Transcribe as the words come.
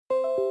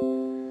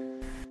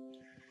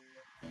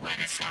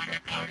when it's time to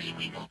party,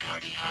 we will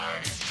party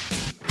hard.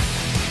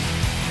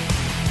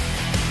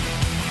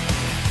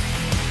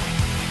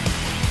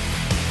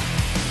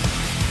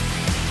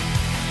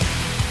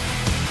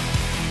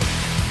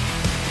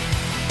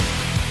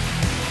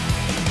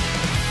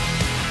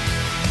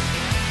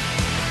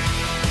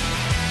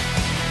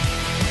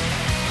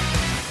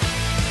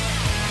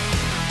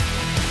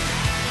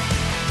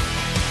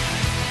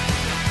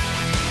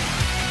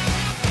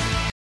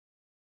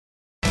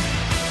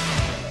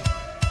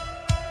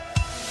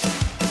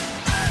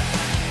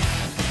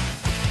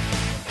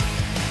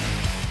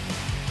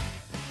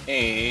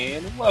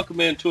 And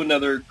welcome into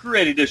another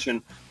great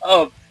edition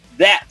of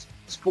That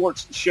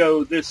Sports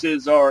Show. This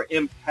is our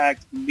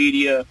Impact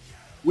Media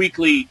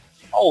weekly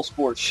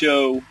all-sports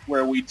show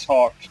where we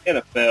talk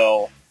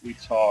NFL, we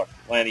talk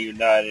Atlanta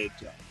United,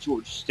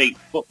 Georgia State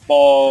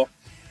football.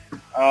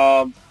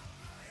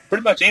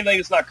 Pretty much anything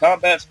that's not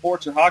combat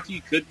sports or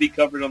hockey could be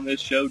covered on this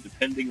show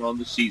depending on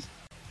the season.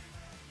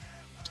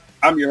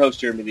 I'm your host,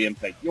 Jeremy the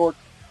Impact York.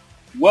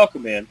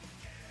 Welcome in.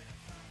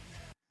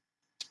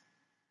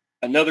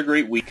 Another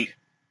great week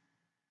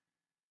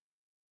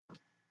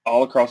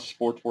all across the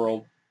sports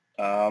world.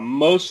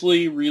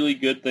 Mostly really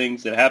good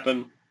things that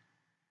happen.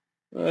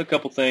 A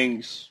couple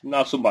things,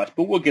 not so much,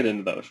 but we'll get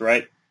into those,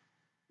 right?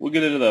 We'll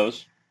get into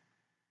those.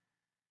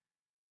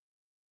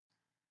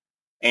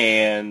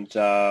 And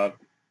pretty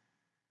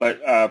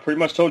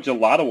much told you a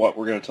lot of what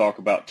we're going to talk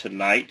about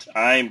tonight.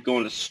 I'm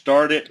going to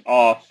start it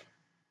off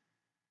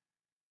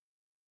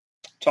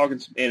talking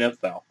some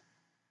NFL.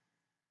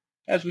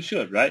 As we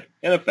should, right?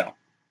 NFL.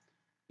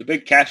 The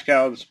big cash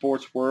cow of the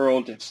sports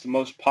world. It's the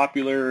most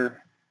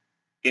popular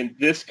in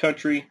this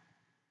country.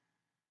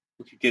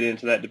 We could get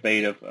into that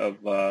debate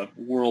of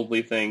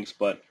worldly things,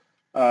 but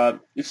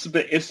it's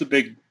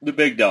the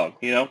big dog,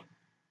 you know.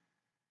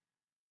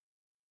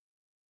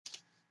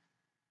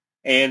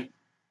 And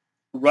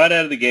right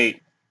out of the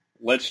gate,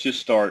 let's just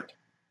start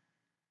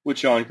with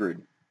John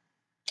Gruden.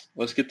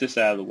 Let's get this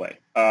out of the way.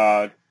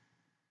 I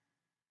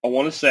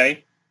want to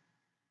say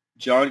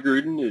John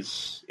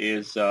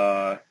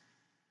Gruden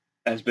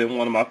has been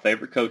one of my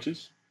favorite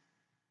coaches.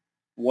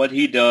 What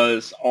he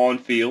does on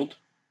field,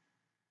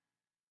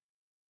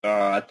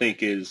 I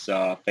think, is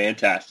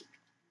fantastic.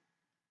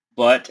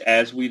 But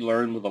as we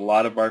learn with a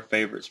lot of our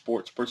favorite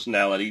sports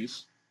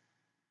personalities,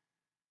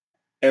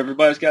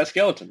 everybody's got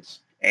skeletons,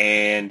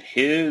 and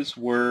his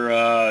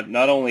were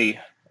not only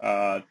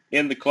found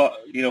in the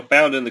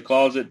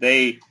closet.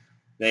 I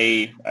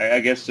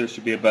guess there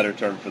should be a better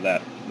term for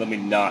that. Let me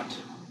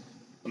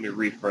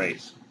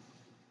rephrase.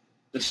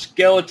 The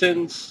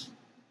skeletons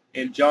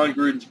in John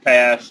Gruden's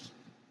past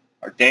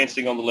are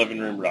dancing on the living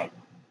room rug.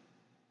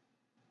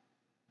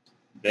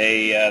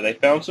 They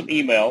found some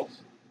emails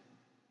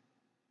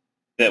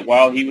that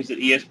while he was at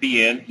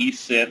ESPN, he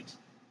sent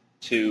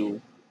to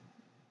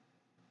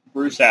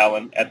Bruce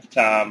Allen, at the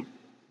time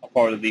a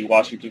part of the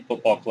Washington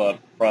Football Club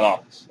front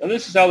office. And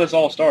this is how this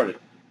all started.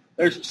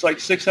 There's like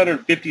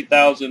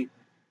 650,000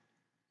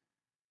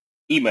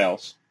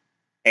 emails.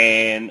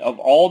 And of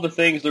all the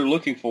things they're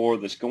looking for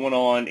that's going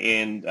on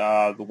in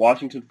the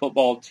Washington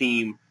football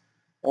team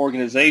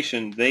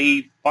organization,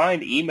 they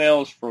find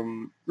emails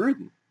from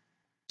Gruden.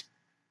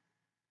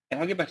 And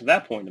I'll get back to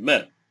that point in a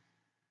minute.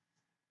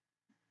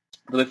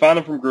 But they find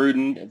them from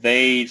Gruden.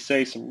 They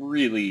say some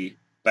really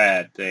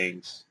bad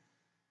things.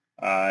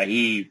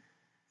 It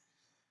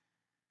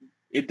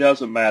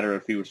doesn't matter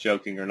if he was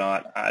joking or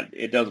not.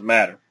 It doesn't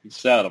matter. He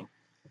said them.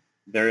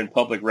 They're in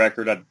public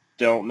record. I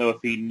don't know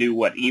if he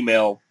knew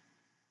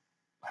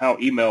how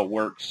email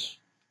works,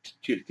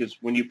 because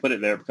when you put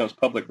it there, it becomes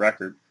public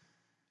record.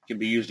 It can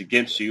be used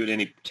against you at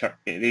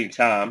any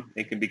time.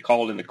 It can be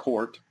called into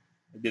court.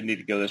 I didn't need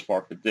to go this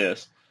far for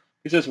this.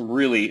 He says some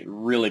really,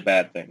 really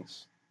bad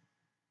things.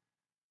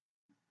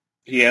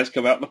 He has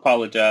come out and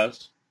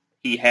apologized.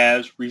 He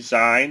has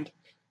resigned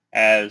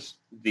as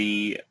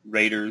the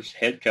Raiders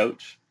head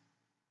coach.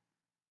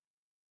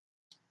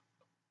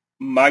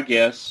 My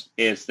guess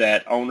is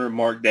that owner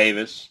Mark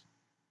Davis,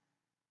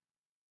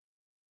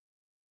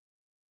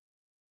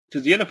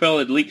 because the NFL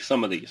had leaked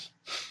some of these.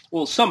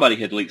 Well, somebody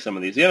had leaked some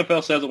of these. The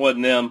NFL says it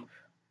wasn't them.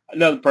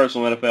 Another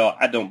person in the NFL,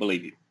 I don't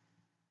believe you.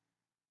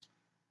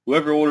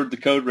 Whoever ordered the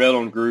code red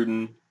on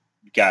Gruden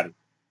got it.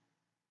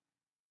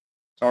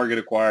 Target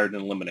acquired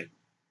and eliminated.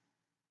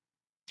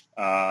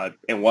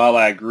 And while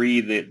I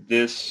agree that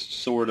this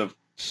sort of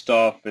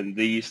stuff and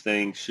these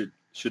things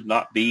should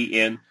not be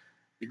in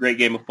the great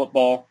game of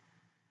football,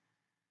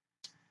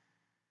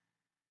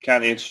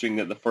 kind of interesting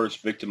that the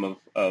first victim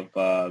of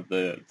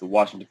the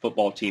Washington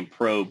football team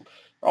probe,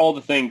 all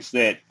the things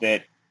that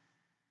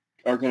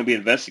are going to be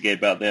investigated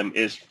about them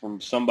is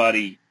from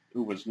somebody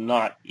who was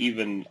not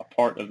even a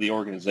part of the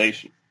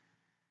organization.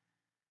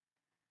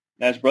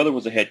 Now, his brother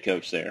was a head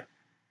coach there,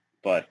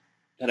 but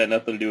that had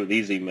nothing to do with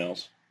these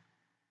emails.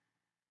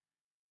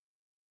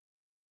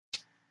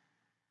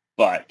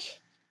 But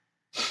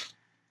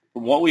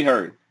from what we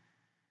heard,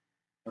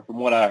 or from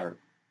what I heard,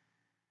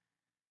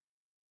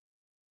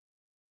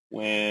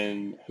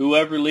 when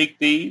whoever leaked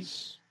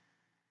these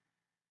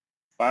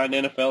fine,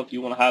 NFL. If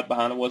you want to hide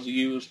behind it wasn't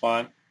you, it's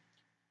fine.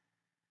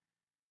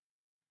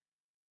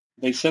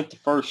 They sent the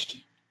first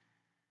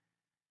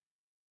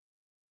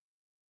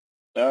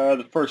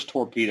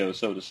torpedo,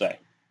 so to say.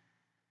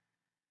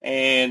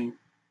 And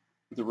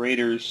the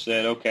Raiders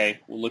said, okay,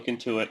 we'll look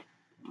into it.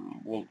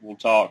 We'll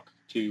talk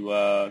to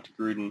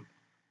Gruden,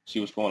 see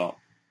what's going on.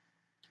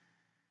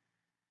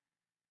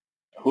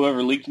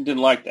 Whoever leaked it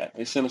didn't like that.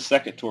 They sent a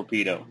second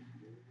torpedo.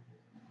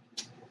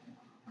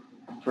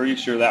 Pretty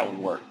sure that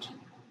one worked.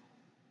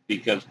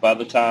 Because by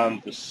the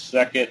time the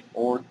second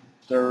or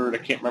third, I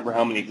can't remember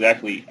how many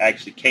exactly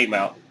actually came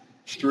out,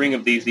 string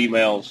of these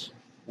emails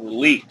were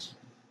leaked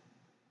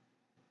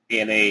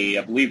in a,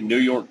 I believe, New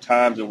York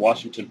Times and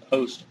Washington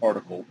Post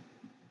article.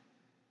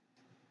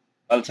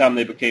 By the time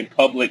they became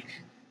public,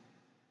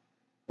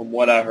 from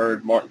what I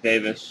heard, Mark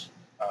Davis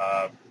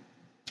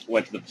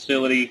went to the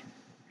facility.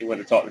 He went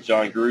to talk to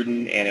John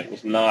Gruden, and it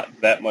was not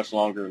that much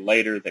longer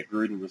later that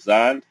Gruden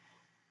resigned.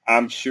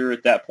 I'm sure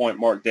at that point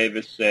Mark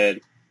Davis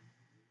said,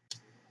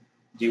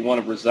 do you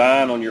want to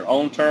resign on your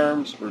own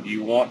terms, or do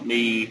you want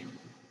me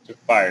to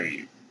fire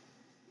you?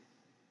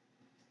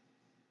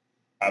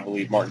 I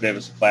believe Mark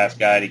Davis is a class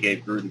guy, and he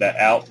gave Gruden that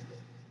out.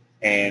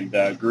 And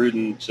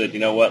Gruden said, you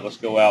know what, let's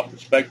go out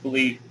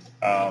respectfully.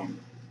 And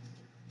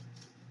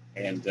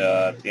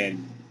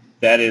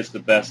that is the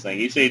best thing.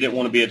 He said he didn't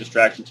want to be a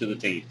distraction to the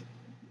team.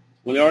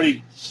 Well, he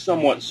already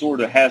somewhat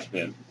sort of has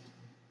been.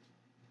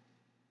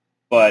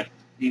 But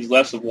he's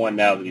less of one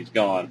now that he's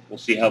gone. We'll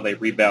see how they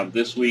rebound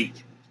this week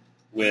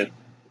with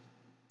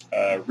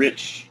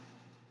Rich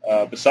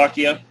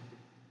Bisaccia.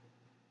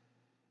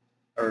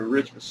 Or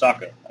Rich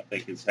Bisaccia, I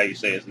think is how you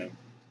say his name,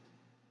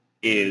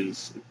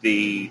 is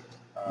the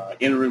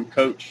interim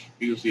coach.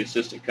 He was the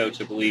assistant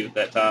coach, I believe, at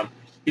that time.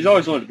 He's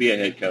always wanted to be a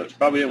head coach.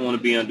 Probably didn't want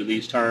to be under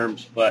these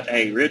terms, but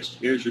hey, Rich,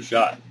 here's your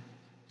shot.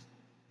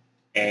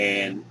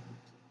 And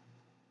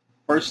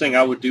first thing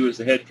I would do as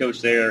the head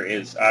coach there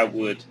is I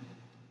would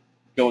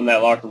go in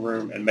that locker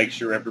room and make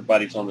sure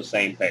everybody's on the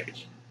same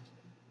page.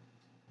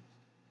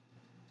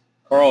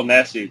 Carl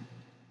Nassib,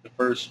 the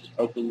first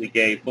openly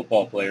gay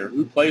football player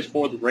who plays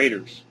for the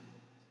Raiders,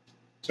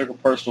 took a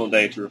personal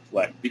day to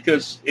reflect.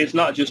 Because it's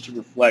not just to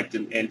reflect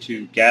and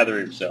to gather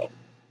himself.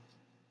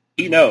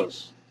 He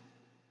knows.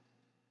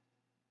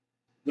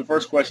 The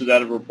first questions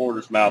out of a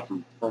reporter's mouth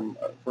from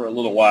for a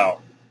little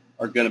while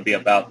are going to be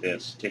about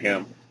this to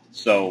him.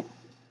 So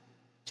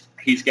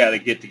he's got to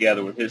get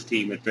together with his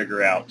team and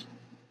figure out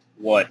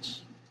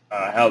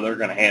how they're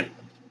going to handle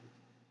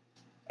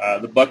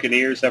it. The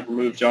Buccaneers have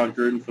removed John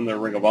Gruden from their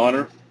Ring of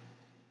Honor.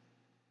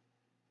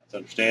 That's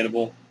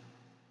understandable.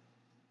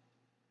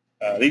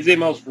 These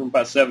emails were from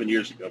about 7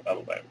 years ago, by the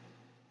way.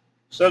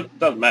 So it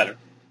doesn't matter.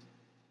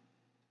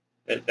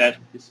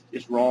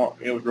 It's wrong.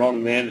 It was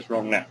wrong then. It's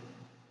wrong now.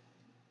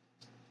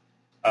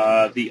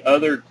 The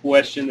other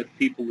question that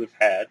people have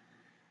had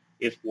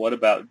is, what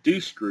about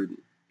Deuce Gruden,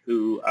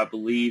 who I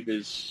believe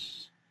is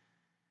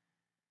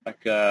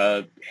like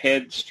a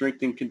head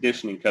strength and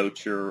conditioning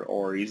coach,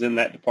 or he's in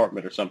that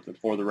department or something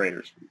for the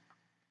Raiders.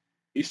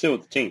 He's still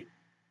with the team.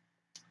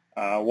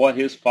 What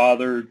his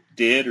father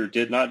did or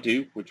did not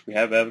do, which we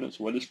have evidence,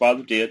 what his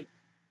father did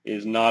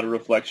is not a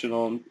reflection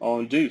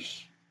on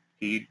Deuce.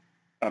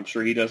 I'm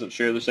sure he doesn't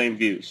share the same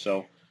views.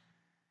 So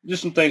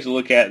just some things to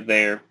look at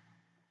there.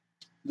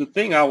 The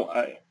thing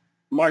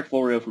Mike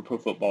Florio from Pro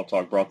Football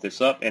Talk brought this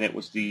up, and it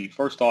was the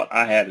first thought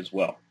I had as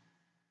well.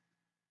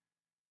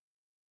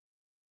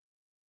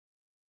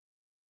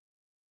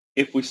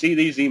 If we see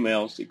these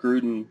emails that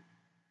Gruden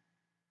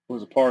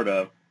was a part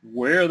of,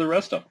 where are the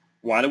rest of them?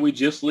 Why do we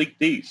just leak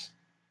these?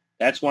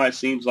 That's why it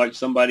seems like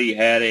somebody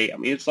had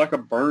it's like a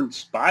burned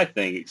spy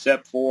thing,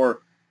 except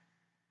for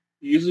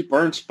usually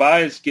burned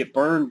spies get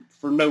burned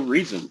for no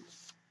reason.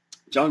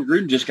 John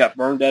Gruden just got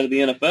burned out of the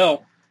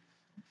NFL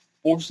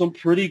for some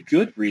pretty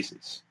good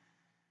reasons.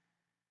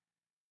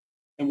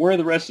 And where are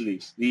the rest of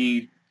these?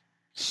 The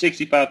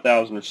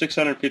 65,000 or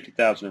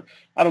 650,000, or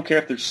I don't care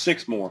if there's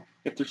 6 more,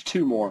 if there's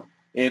 2 more,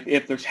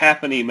 if there's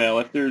half an email,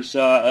 if there's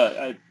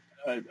a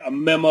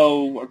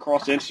memo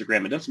across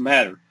Instagram, it doesn't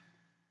matter.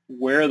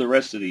 Where are the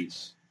rest of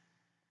these?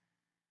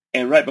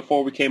 And right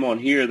before we came on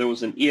here, there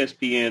was an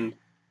ESPN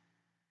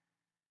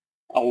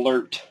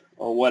alert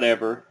or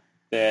whatever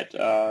that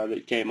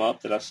came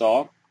up that I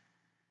saw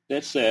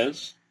that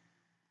says,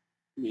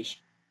 let me just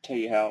tell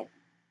you how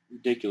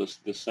ridiculous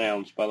this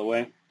sounds, by the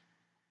way.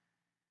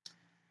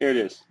 Here it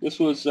is. This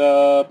was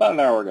about an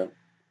hour ago.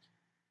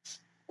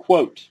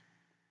 Quote,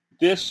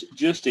 this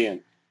just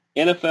in.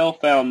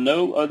 NFL found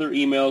no other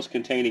emails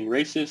containing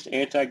racist,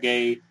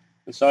 anti-gay,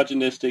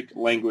 misogynistic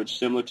language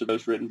similar to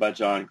those written by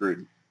John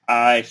Gruden.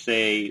 I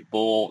say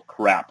bull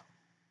crap.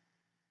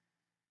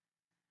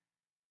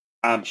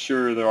 I'm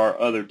sure there are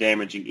other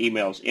damaging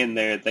emails in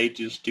there. They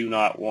just do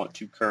not want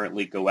to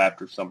currently go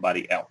after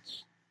somebody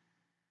else.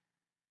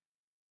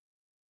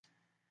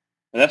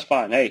 And that's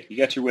fine. Hey, you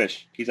got your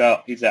wish. He's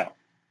out. He's out.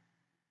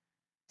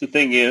 The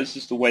thing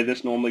is the way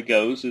this normally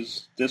goes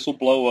is this will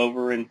blow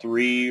over in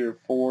 3 or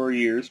 4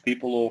 years.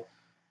 People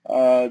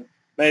will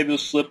maybe they'll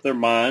slip their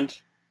mind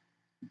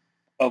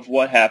of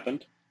what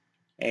happened.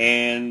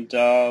 And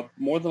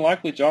more than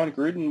likely, John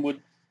Gruden would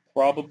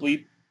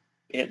probably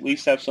at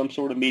least have some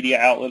sort of media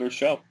outlet or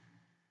show.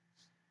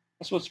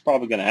 That's what's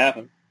probably going to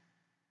happen.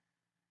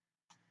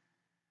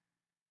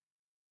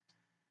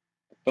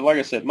 But like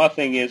I said, my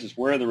thing is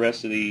where are the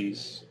rest of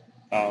these?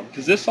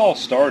 Because this all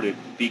started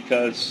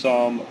because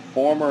some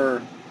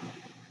former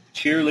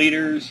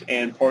cheerleaders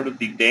and part of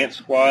the dance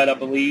squad, I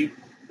believe,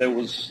 there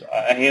was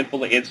a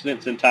handful of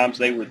incidents in times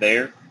they were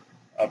there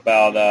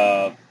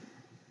about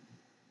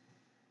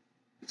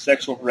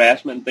sexual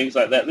harassment and things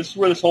like that. This is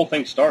where this whole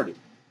thing started.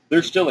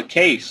 There's still a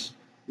case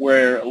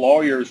where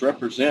lawyers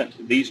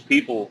represent these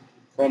people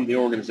from the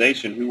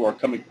organization who are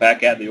coming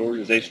back at the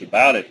organization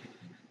about it,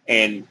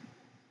 and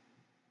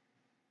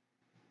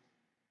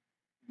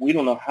we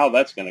don't know how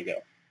that's going to go.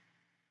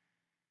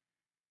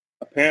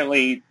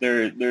 Apparently,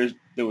 there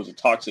was a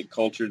toxic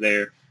culture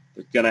there.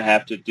 They're going to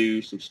have to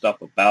do some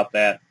stuff about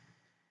that,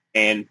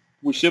 and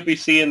we should be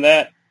seeing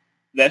that.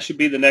 That should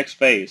be the next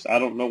phase. I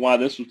don't know why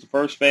this was the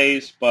first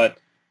phase, but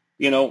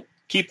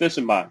keep this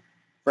in mind.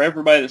 For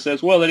everybody that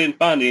says, well, they didn't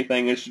find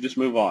anything, they should just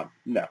move on.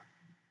 No,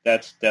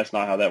 that's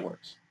not how that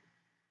works.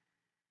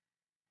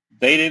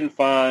 They didn't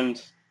find,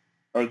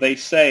 or they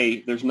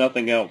say there's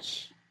nothing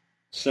else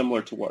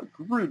similar to what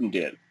Gruden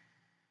did.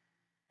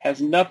 Has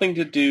nothing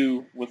to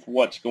do with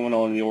what's going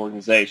on in the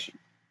organization.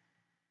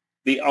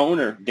 The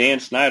owner, Dan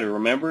Snyder,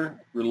 remember,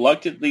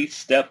 reluctantly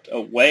stepped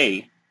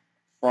away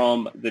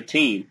from the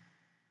team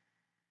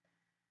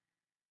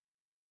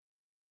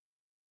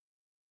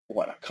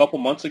a couple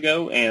months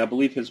ago, and I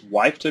believe his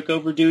wife took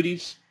over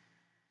duties.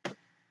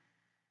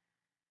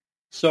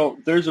 So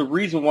there's a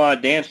reason why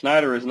Dan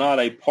Snyder is not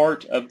a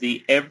part of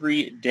the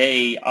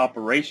everyday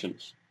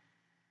operations.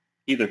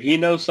 Either he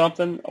knows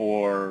something,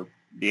 or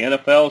the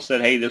NFL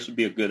said, hey, this would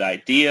be a good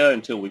idea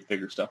until we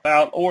figure stuff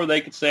out, or they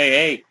could say,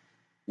 hey,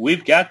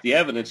 we've got the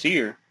evidence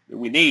here that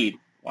we need.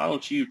 Why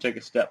don't you take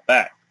a step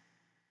back?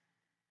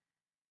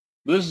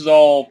 This is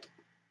all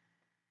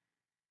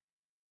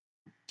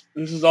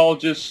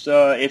just,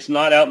 it's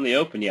not out in the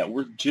open yet.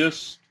 We're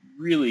just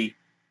really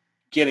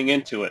getting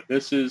into it.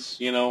 This is,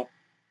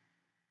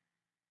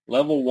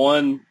 level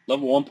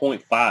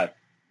 1.5.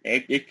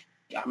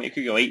 It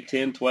could go 8,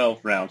 10, 12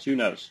 rounds. Who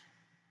knows?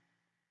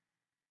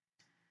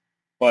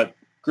 But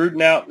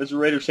Gruden out as a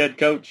Raiders head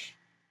coach.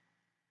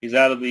 He's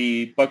out of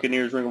the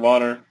Buccaneers Ring of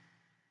Honor.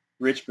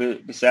 Rich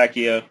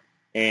Bisaccia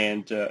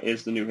and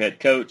is the new head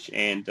coach.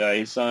 And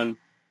his son,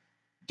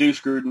 Deuce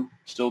Gruden,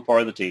 still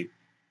part of the team.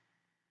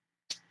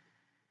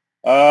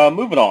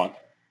 Moving on.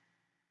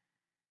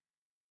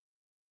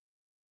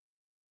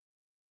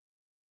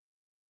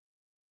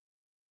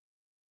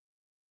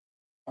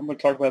 I'm going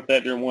to talk about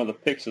that during one of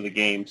the picks of the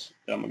games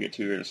that I'm going to get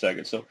to here in a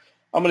second. So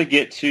I'm going to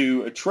get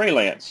to Trey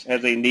Lance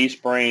has a knee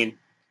sprain.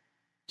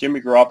 Jimmy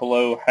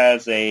Garoppolo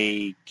has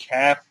a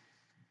calf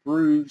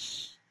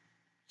bruise,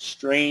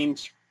 sprain,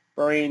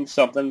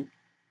 something.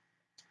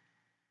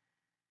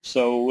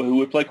 So who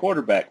would play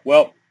quarterback?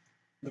 Well,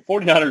 the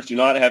 49ers do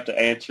not have to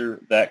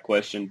answer that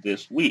question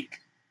this week.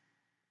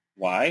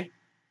 Why?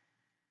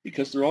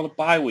 Because they're on a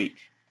bye week.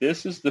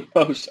 This is the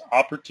most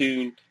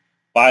opportune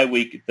bye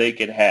week they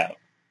could have.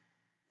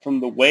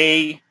 From the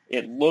way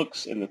it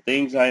looks and the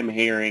things I'm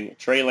hearing,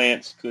 Trey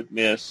Lance could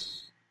miss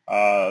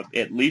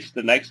at least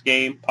the next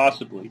game,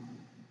 possibly.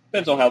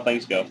 Depends on how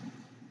things go.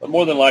 But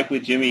more than likely,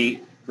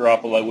 Jimmy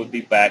Garoppolo would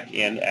be back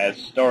in as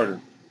starter.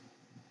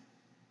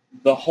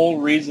 The whole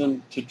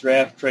reason to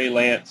draft Trey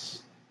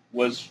Lance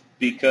was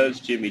because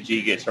Jimmy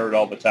G gets hurt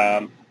all the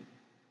time.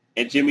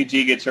 And Jimmy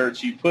G gets hurt,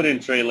 so you put in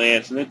Trey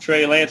Lance, and then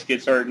Trey Lance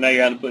gets hurt, and now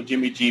you're going to put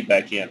Jimmy G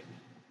back in.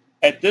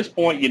 At this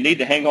point, you need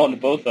to hang on to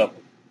both of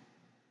them.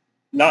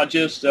 Not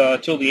just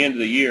till the end of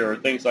the year or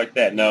things like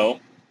that. No.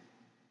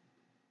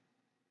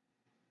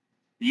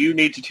 You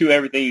need to do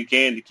everything you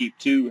can to keep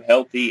two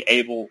healthy,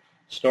 able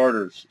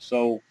starters.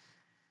 So,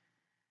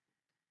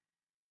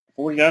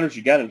 49ers,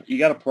 you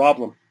got a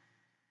problem.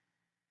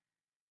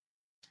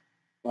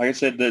 Like I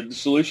said, the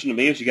solution to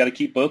me is you got to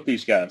keep both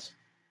these guys.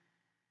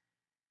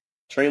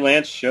 Trey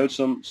Lance showed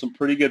some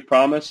pretty good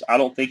promise. I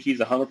don't think he's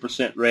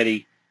 100%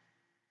 ready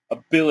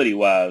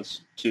ability-wise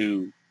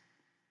to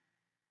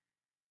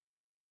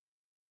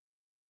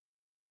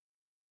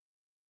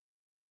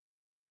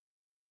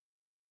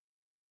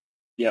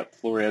Yep,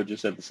 Florio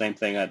just said the same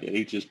thing I did.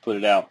 He just put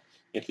it out.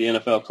 If the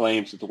NFL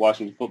claims that the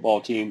Washington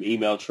football team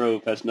email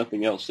trove has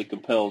nothing else that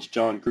compels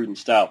John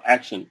Gruden-style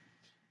action,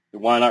 then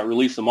why not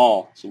release them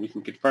all so we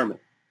can confirm it?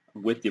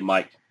 I'm with you,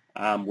 Mike.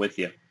 I'm with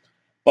you.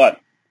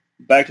 But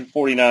back to the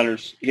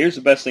 49ers, here's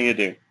the best thing to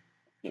do.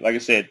 Like I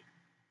said,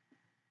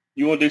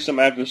 you want to do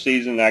something after the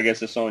season, I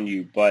guess it's on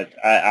you. But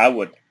I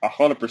would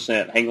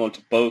 100% hang on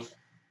to both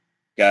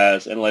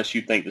guys unless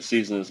you think the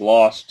season is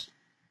lost.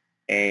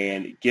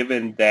 And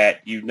given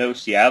that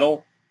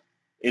Seattle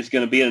is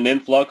going to be in an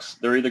influx,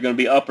 they're either going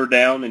to be up or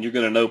down, and you're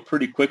going to know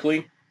pretty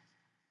quickly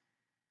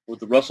with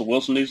the Russell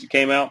Wilson news that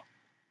came out.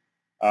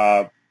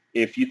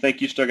 If you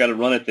think you still got to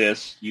run at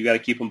this, you got to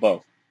keep them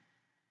both.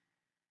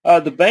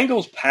 The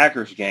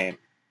Bengals-Packers game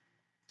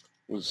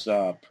was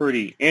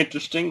pretty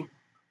interesting.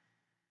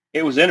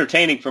 It was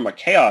entertaining from a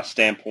chaos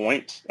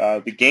standpoint.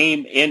 The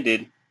game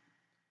ended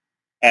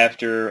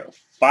after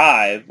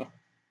 5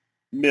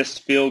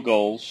 missed field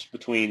goals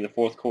between the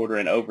fourth quarter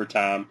and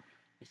overtime.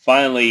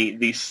 Finally,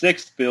 the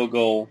 6th field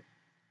goal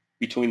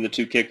between the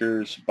two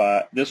kickers,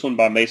 by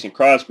Mason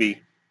Crosby,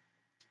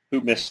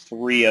 who missed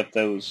 3 of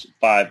those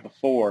 5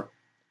 before.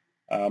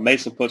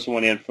 Mason puts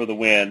one in for the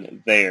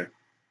win there.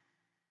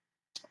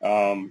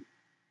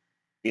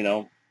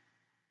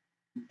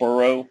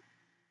 Burrow.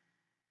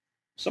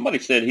 Somebody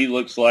said he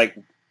looks like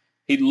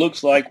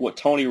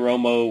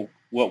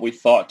what we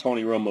thought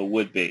Tony Romo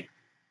would be.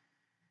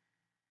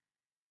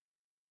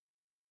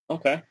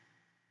 Okay.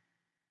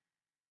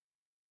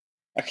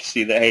 I can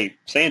see that. Hey,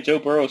 saying Joe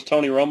Burrow is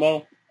Tony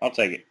Romo, I'll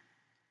take it.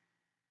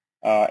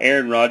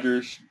 Aaron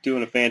Rodgers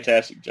doing a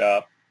fantastic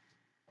job.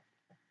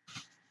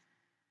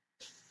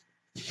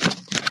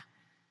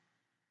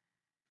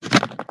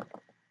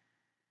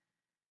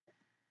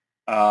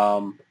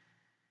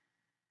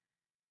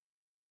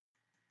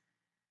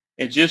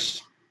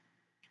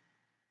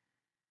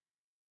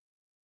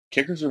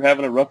 Kickers are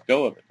having a rough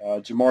go of it.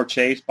 Jamar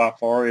Chase by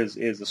far is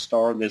a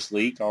star in this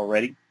league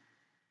already.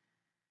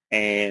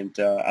 And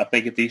I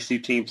think if these two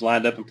teams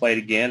lined up and played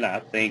again, I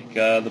think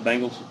the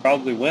Bengals would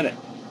probably win it.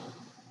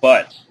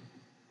 But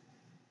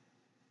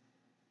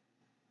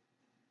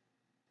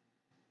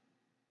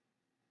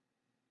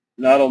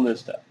not on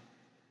this time.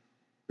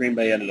 Green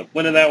Bay ended up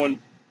winning that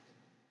one.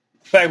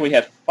 The fact we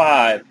had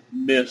 5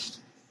 missed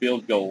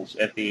field goals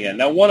at the end.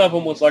 Now, one of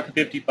them was like a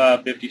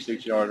 55,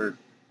 56-yarder.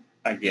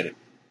 I get it.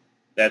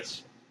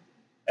 That's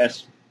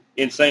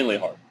insanely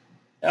hard.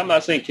 I'm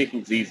not saying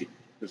kicking's easy.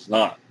 It's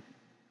not.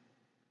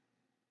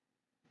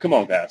 Come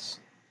on, guys.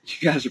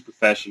 You guys are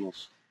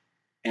professionals.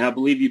 And I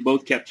believe you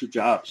both kept your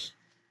jobs.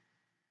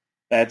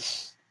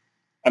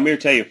 I'm here to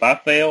tell you, if I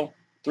fail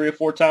 3 or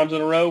 4 times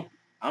in a row,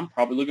 I'm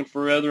probably looking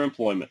for other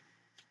employment.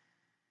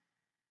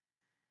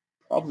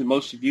 Probably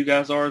most of you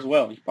guys are as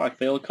well. You probably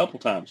fail a couple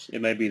times.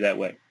 It may be that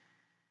way.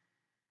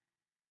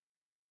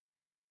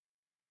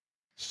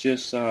 It's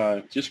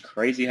just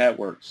crazy how it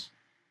works.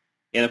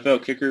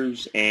 NFL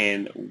kickers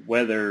and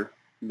weather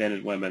men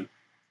and women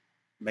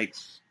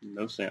makes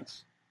no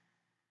sense.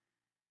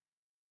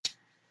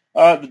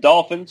 The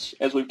Dolphins,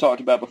 as we've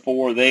talked about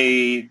before,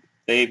 they've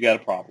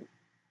got a problem.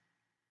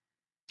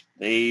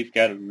 They've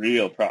got a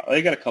real problem.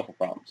 They've got a couple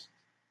problems.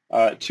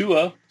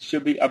 Tua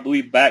should be, I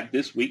believe, back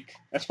this week.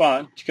 That's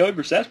fine. Jacoby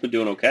Brissett's been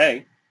doing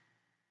okay.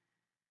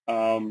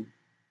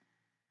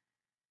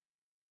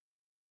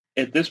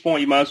 At this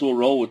point, you might as well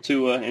roll with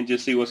Tua and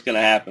just see what's going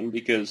to happen,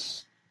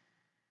 because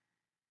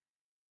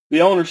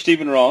the owner,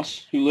 Stephen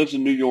Ross, who lives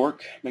in New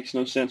York, makes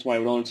no sense why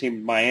he would own a team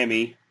in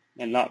Miami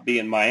and not be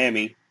in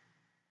Miami.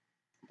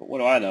 But what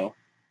do I know?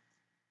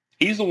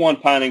 He's the one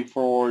pining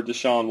for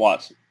Deshaun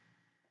Watson.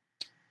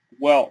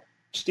 Well,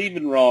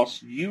 Stephen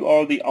Ross, you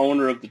are the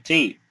owner of the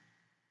team.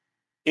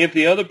 If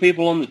the other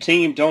people on the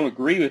team don't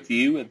agree with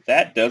you,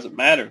 that doesn't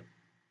matter.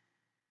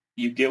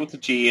 You get with the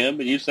GM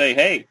and you say,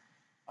 hey,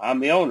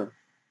 I'm the owner.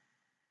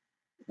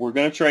 We're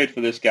going to trade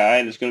for this guy,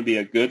 and it's going to be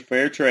a good,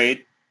 fair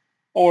trade,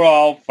 or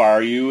I'll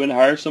fire you and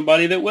hire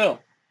somebody that will.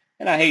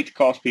 And I hate to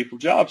cost people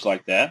jobs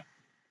like that,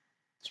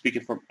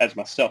 speaking as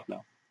myself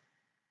now.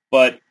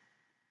 But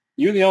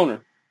you're the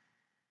owner.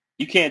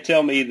 You can't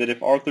tell me that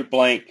if Arthur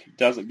Blank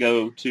doesn't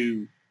go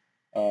to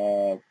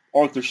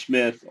Arthur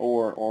Smith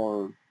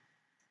or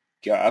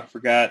God, I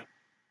forgot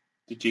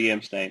the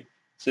GM's name,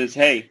 says,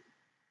 hey,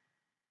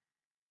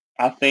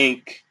 I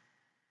think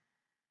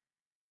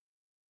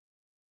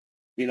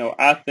here's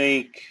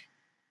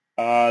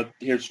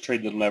a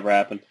trade that'll never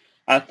happen.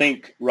 I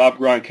think Rob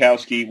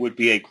Gronkowski would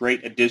be a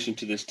great addition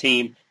to this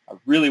team. I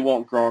really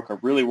want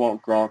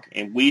Gronk,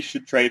 and we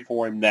should trade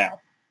for him now.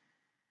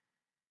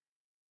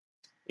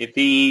 If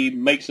he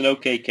makes an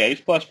okay case,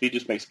 plus if he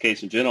just makes a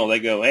case in general, they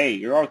go, hey,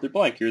 you're Arthur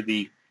Blank. You're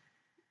the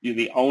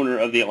owner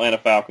of the Atlanta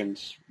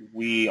Falcons.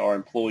 We are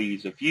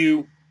employees of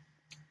you.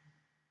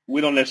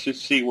 We don't necessarily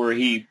see where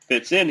he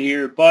fits in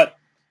here, but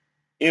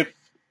if,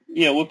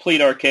 we'll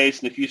plead our case,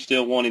 and if you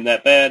still want him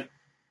that bad,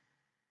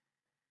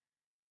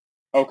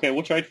 okay,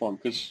 we'll trade for him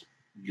because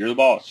you're the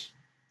boss.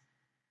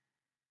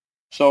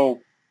 So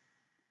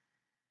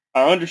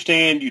I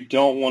understand you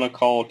don't want to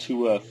call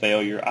Tua a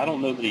failure. I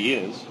don't know that he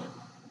is.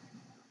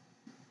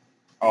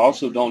 I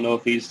also don't know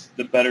if he's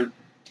the better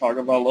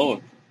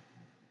Tagovailoa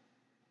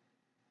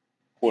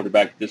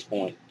quarterback at this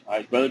point.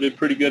 His brother did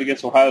pretty good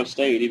against Ohio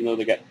State, even though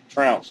they got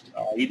trounced.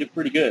 He did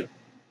pretty good.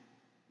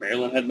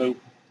 Maryland had no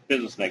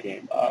business in that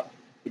game. But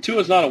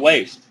Tua's not a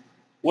waste.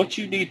 What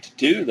you need to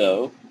do,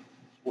 though,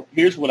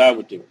 here's what I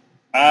would do.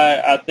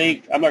 I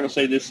think, I'm not going to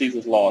say this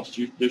season's lost.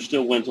 There's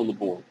still wins on the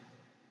board.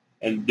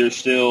 And there's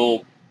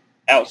still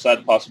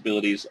outside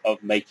possibilities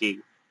of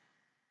making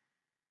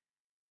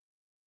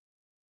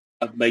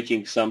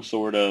some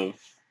sort of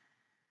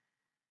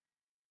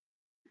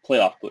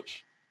playoff push.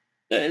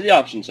 The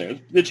option's there.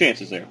 The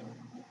chance is there.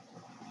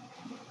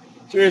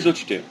 So here's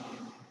what you do.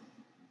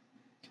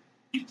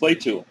 You play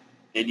Tua.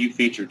 and you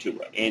feature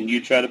Tua, and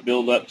you try to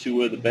build up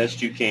Tua the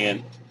best you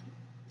can.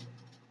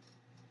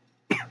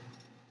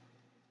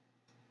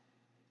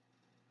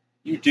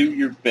 You do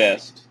your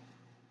best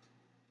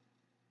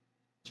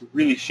to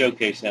really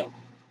showcase him.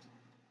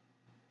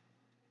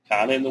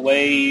 Kind of in the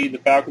way the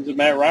Falcons and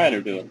Matt Ryan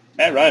are doing.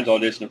 Matt Ryan's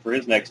auditioning for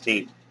his next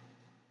team.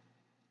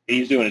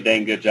 He's doing a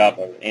dang good job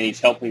of it, and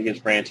he's helping his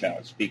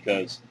franchise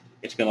because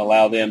it's going to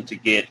allow them to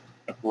get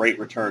a great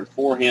return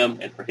for him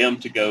and for him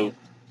to go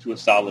to a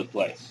solid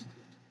place.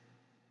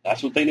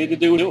 That's what they need to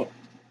do with him.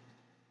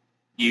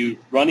 You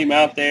run him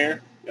out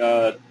there.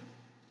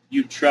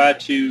 You try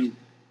to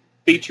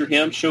feature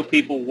him, show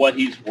people what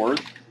he's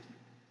worth.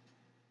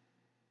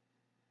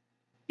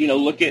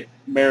 Look at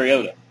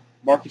Mariota,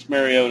 Marcus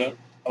Mariota.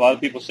 A lot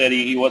of people said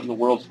he wasn't the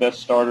world's best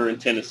starter in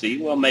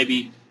Tennessee. Well,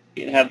 maybe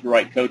he didn't have the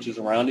right coaches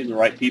around him, the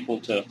right people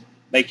to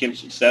make him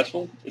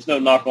successful. It's no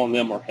knock on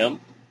them or him.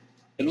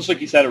 It looks like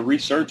he's had a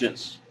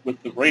resurgence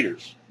with the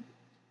Raiders.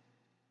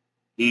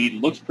 He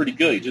looks pretty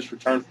good. He just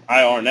returned from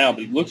IR now,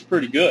 but he looks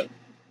pretty good.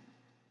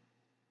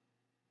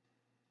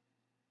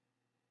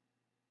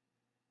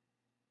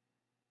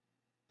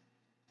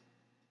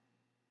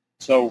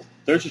 So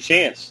there's a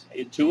chance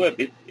Tua,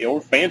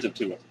 or fans of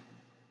Tua.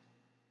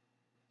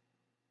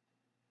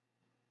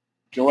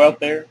 Go out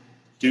there,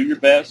 do your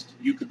best.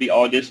 You could be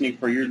auditioning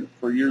for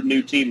your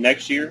new team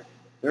next year.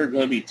 There are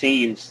going to be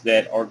teams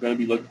that are going to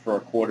be looking for a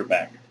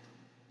quarterback.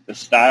 The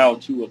style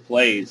Tua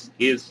plays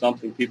is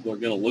something people are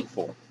going to look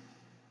for.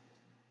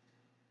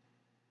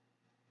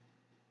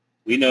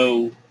 We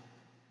know,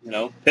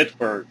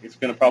 Pittsburgh is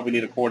going to probably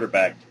need a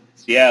quarterback.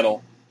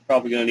 Seattle is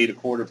probably going to need a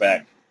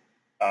quarterback.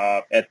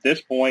 At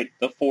this point,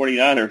 the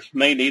 49ers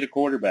may need a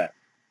quarterback.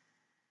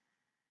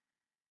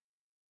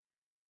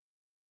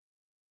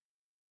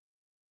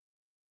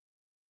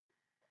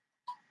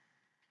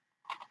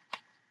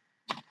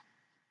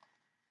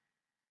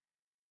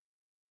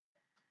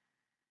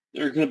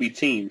 There are going to be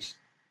teams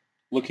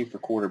looking for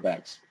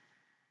quarterbacks.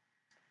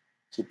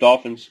 So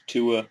Dolphins,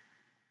 Tua,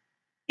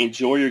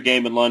 enjoy your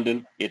game in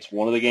London. It's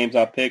one of the games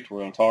I picked. We're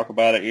going to talk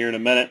about it here in a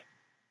minute.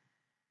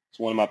 It's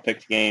one of my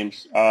picked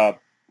games.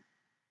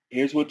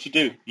 Here's what you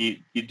do.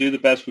 You do the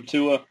best with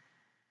Tua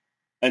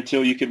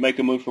until you can make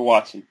a move for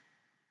Watson.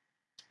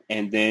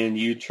 And then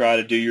you try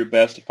to do your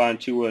best to find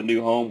Tua a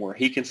new home where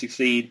he can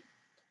succeed,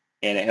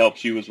 and it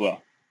helps you as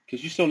well.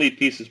 Because you still need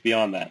pieces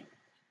beyond that.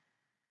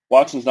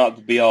 Watson's not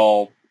the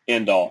be-all,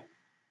 end-all.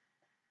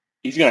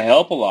 He's going to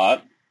help a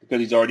lot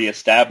because he's already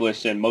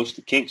established and most of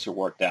the kinks are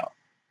worked out.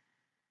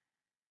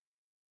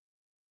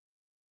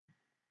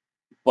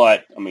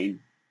 But,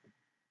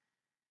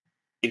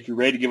 if you're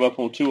ready to give up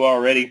on Tua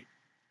already,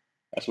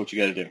 that's what you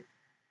got to do.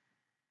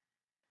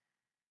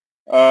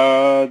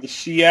 The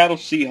Seattle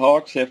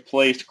Seahawks have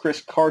placed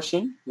Chris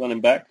Carson,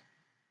 running back,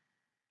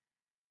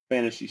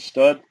 fantasy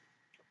stud,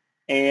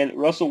 and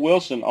Russell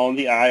Wilson on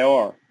the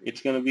IR.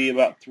 It's going to be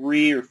about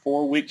 3 or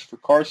 4 weeks for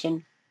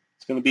Carson.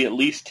 It's going to be at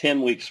least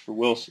 10 weeks for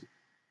Wilson.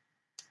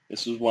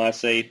 This is why I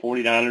say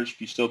 49ers, if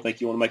you still think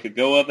you want to make a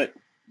go of it,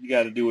 you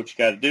got to do what you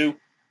got to do.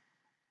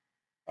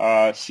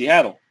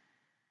 Seattle,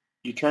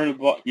 you turn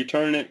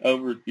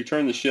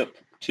the ship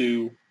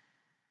to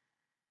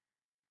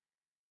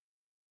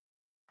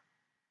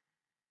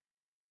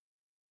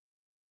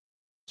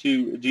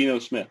Geno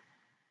Smith.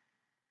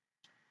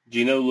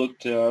 Geno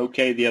looked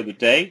okay the other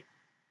day.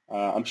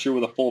 I'm sure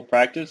with a full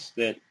practice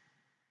that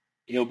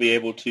he'll be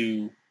able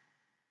to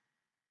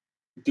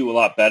do a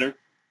lot better.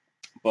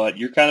 But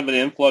you're kind of an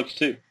influx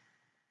too.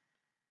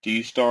 Do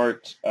you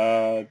start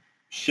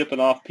shipping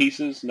off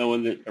pieces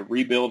knowing that a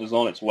rebuild is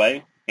on its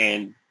way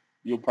and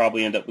you'll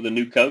probably end up with a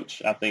new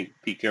coach? I think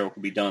Pete Carroll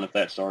could be done if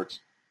that starts.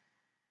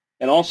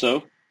 And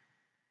also,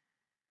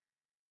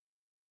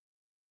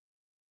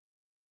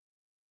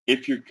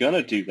 if you're going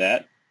to do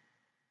that,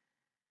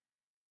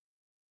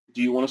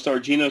 do you want to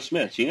start Geno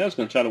Smith? Geno's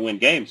going to try to win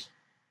games.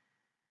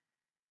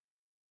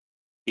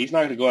 He's not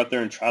going to go out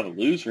there and try to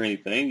lose or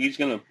anything. He's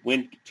going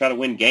to try to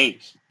win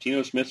games.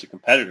 Geno Smith's a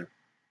competitor.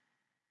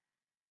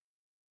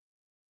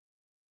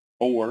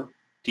 Or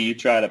do you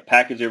try to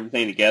package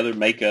everything together,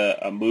 make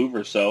a move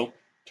or so,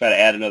 try to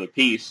add another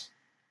piece,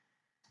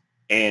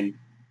 and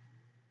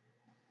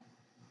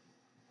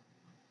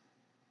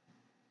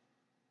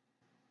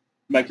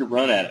make a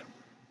run at it?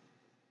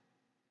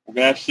 We're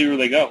going to have to see where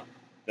they go.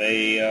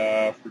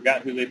 They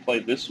forgot who they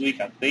played this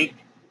week, I think.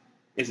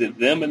 Is it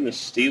them and the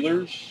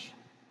Steelers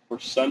for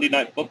Sunday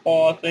Night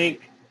Football, I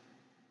think?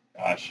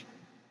 Gosh.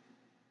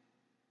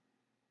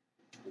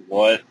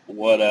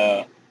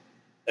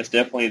 That's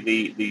definitely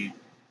the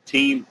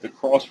team, the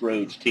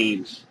crossroads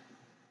teams.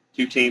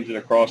 Two teams at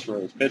a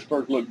crossroads.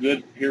 Pittsburgh looked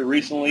good here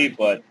recently,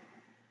 but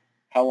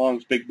how long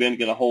is Big Ben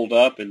going to hold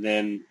up? And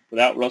then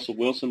without Russell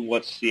Wilson,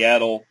 what's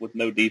Seattle with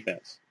no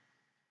defense?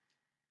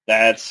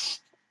 That's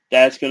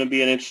going to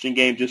be an interesting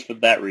game just for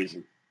that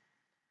reason.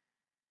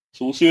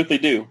 So we'll see what they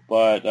do.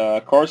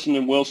 But Carson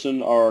and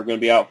Wilson are going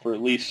to be out for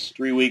at least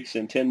 3 weeks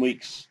and 10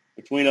 weeks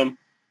between them.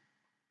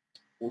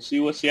 We'll see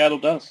what Seattle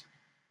does.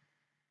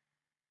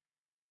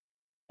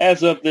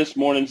 As of this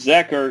morning,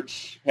 Zach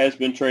Ertz has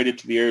been traded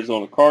to the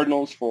Arizona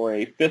Cardinals for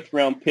a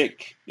fifth-round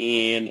pick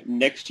in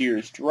next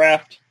year's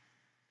draft,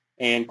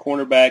 and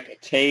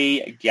cornerback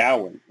Tay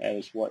Gowan. That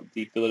is what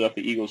the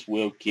Philadelphia Eagles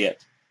will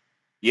get.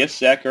 Yes,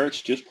 Zach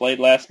Ertz just played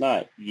last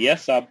night.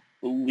 Yes, I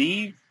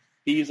believe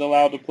he's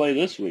allowed to play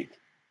this week.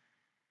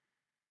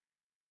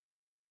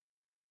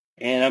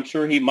 And I'm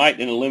sure he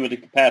might in a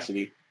limited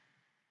capacity.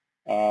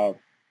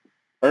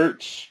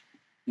 Ertz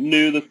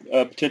knew the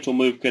potential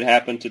move could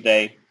happen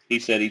today. He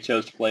said he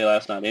chose to play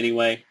last night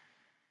anyway.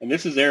 And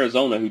this is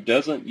Arizona, who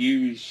doesn't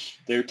use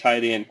their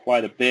tight end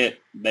quite a bit.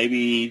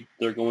 Maybe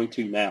they're going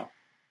to now.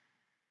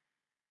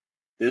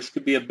 This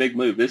could be a big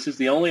move. This is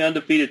the only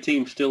undefeated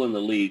team still in the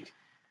league.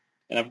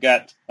 And I've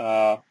got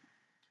a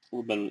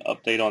little bit of an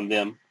update on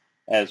them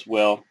as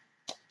well.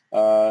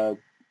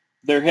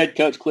 Their head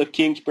coach, Cliff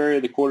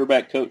Kingsbury, the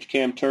quarterback coach,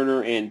 Cam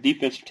Turner, and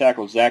defensive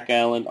tackle, Zach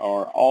Allen,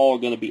 are all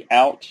going to be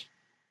out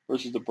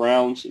versus the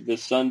Browns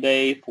this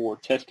Sunday for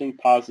testing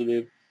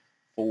positive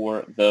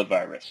for the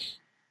virus.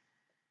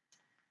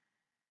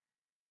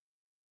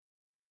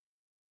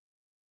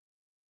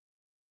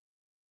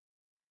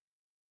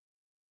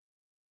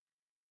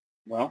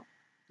 Well,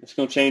 it's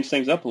going to change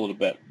things up a little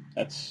bit.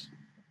 That's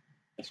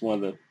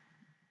one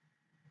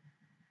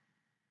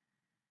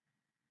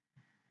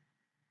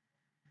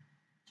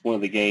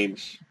of the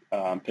games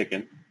I'm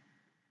picking.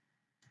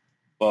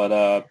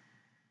 But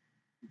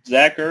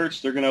Zach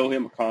Ertz, they're going to owe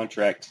him a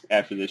contract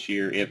after this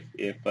year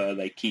if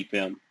they keep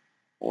him,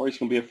 or he's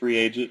going to be a free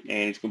agent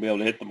and he's going to be able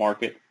to hit the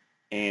market.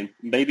 And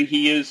maybe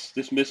he is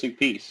this missing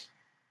piece,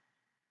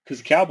 because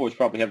the Cowboys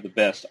probably have the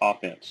best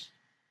offense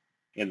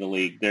in the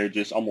league. They're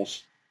just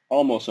almost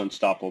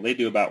unstoppable. They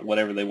do about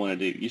whatever they want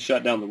to do. You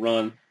shut down the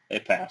run, they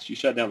pass. You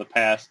shut down the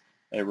pass,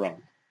 they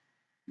run.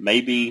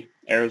 Maybe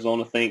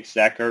Arizona thinks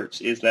Zach Ertz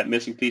is that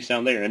missing piece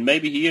down there, and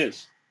maybe he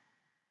is.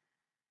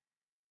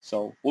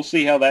 So we'll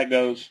see how that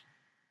goes.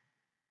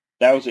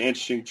 That was an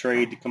interesting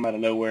trade to come out of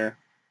nowhere.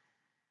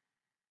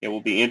 It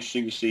will be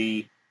interesting to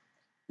see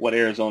what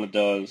Arizona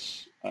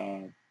does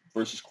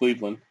versus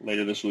Cleveland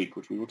later this week,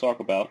 which we will talk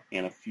about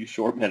in a few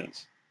short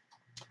minutes.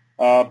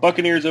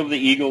 Buccaneers over the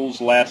Eagles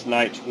last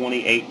night,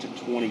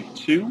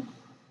 28-22.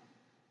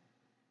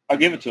 I'll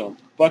give it to them.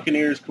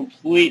 Buccaneers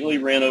completely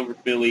ran over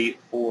Philly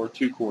for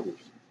 2 quarters.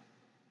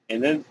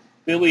 And then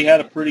Philly had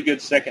a pretty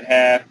good second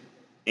half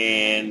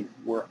and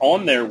were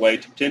on their way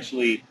to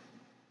potentially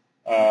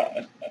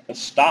a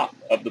stop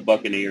of the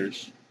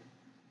Buccaneers.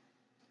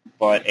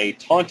 But a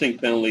taunting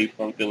penalty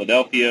from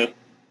Philadelphia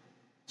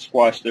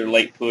squashed their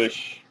late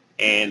push,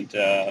 and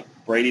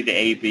Brady to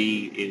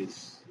AB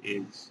is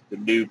the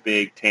new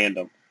big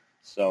tandem.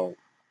 So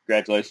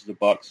congratulations to the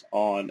Bucs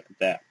on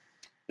that.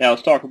 Now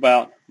let's talk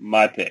about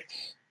my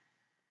picks.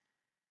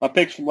 My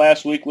picks from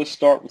last week, let's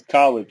start with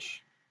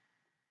college.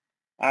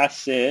 I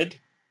said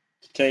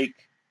to take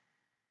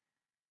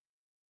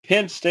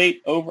Penn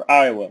State over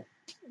Iowa.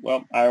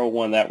 Well, Iowa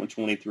won that one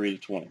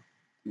 23-20.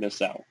 Missed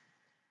that one.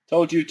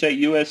 Told you to take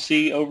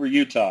USC over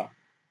Utah.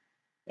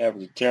 That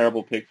was a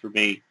terrible pick for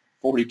me.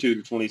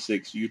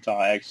 42-26.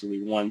 Utah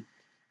actually won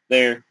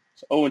there.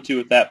 So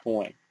 0-2 at that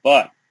point.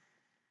 But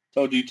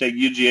told you to take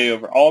UGA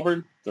over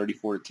Auburn.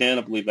 34-10.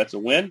 I believe that's a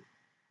win.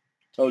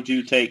 Told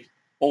you to take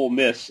Ole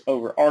Miss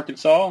over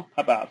Arkansas.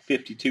 How about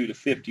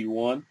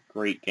 52-51?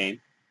 Great game.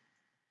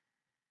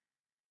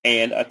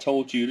 And I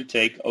told you to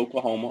take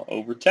Oklahoma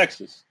over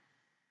Texas.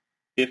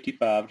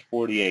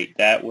 55-48.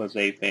 That was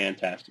a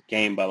fantastic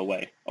game, by the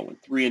way. I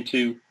went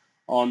 3-2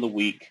 on the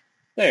week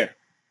there.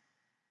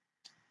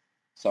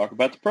 Let's talk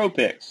about the pro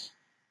picks.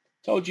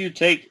 Told you to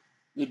take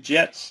the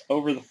Jets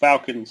over the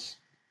Falcons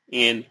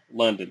in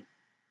London.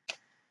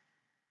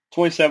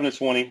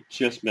 27-20.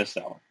 Just missed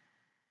that one.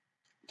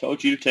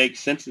 Told you to take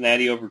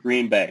Cincinnati over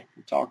Green Bay.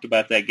 We talked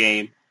about that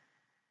game.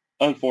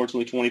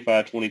 Unfortunately,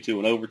 25-22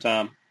 in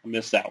overtime. I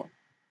missed that one.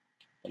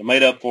 But I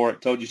made up for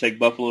it. Told you to take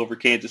Buffalo over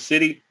Kansas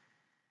City.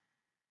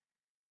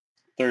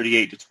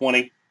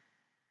 38-20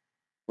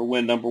 for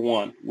win number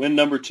 1. Win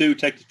number 2,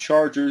 take the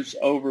Chargers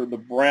over the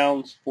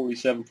Browns.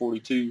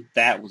 47-42.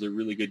 That was a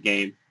really good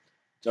game.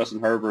 Justin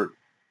Herbert,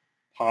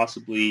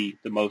 possibly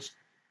the most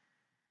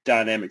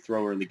dynamic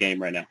thrower in the game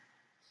right now.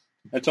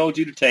 I told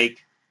you to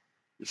take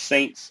the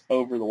Saints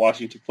over the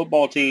Washington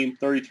football team,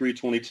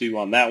 33-22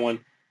 on that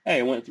one. Hey,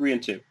 I went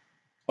 3-2.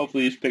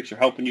 Hopefully these picks are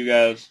helping you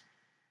guys.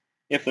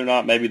 If they're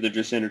not, maybe they're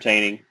just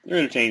entertaining. They're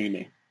entertaining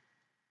me.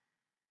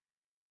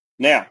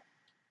 Now,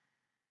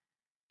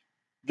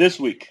 this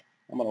week,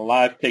 I'm going to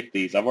live pick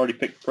these. I've already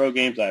picked the pro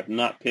games. I have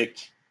not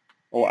picked,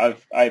 or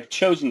I've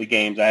chosen the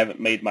games. I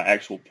haven't made my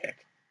actual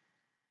pick.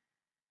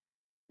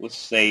 Let's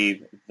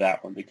save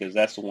that one because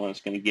that's the one that's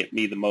going to get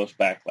me the most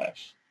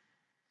backlash.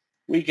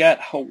 We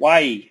got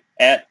Hawaii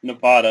at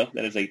Nevada.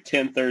 That is a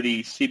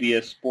 10:30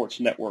 CBS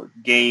Sports Network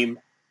game.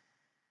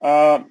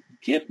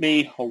 Give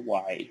me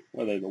Hawaii.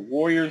 What are they, the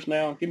Warriors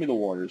now? Give me the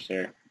Warriors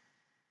there.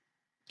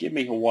 Give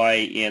me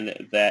Hawaii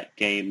in that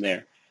game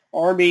there.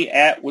 Army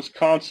at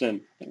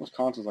Wisconsin. I think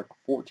Wisconsin's like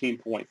a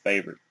 14-point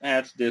favorite.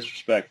 That's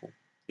disrespectful.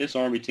 This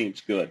Army team's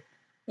good.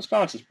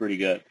 Wisconsin's pretty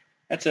good.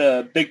 That's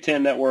a Big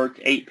Ten Network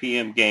 8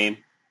 p.m. game.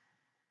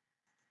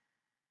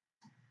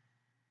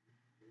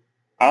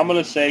 I'm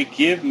gonna say,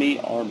 give me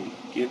Army.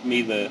 Give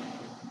me the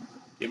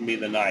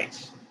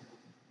Knights.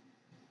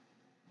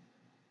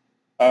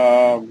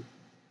 And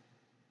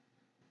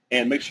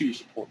make sure you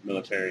support the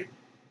military.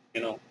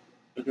 You know,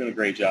 they're doing a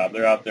great job.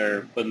 They're out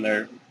there putting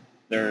their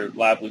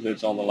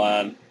livelihoods on the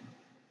line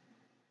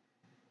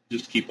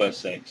just to keep us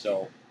safe.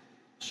 So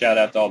shout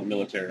out to all the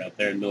military out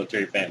there and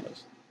military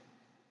families.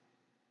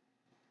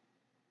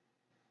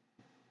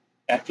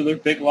 After their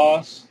big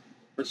loss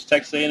versus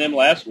Texas A&M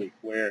last week,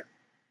 where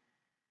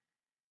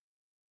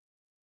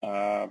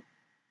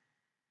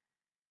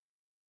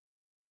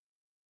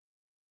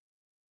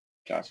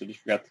gosh, I just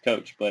forgot the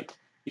coach, but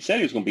he said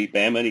he was going to beat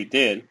Bama, and he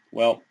did.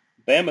 Well,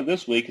 Bama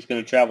this week is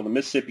going to travel to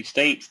Mississippi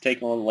State to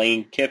take on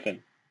Lane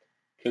Kiffin.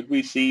 Could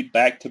we see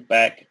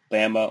back-to-back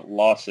Bama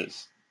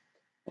losses?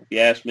 If you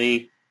ask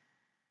me,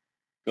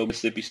 go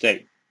Mississippi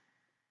State.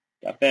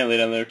 Got family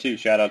down there, too.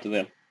 Shout out to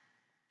them.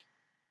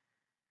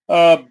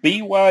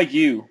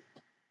 BYU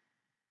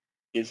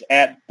is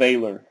at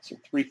Baylor. It's a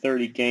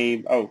 3:30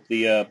 game. Oh,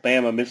 the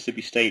Bama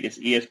Mississippi State is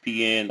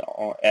ESPN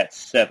at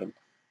 7.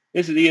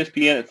 This is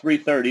ESPN at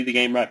 3:30, the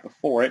game right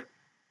before it.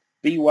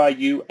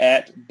 BYU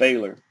at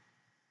Baylor.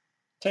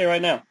 I'll tell you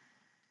right now.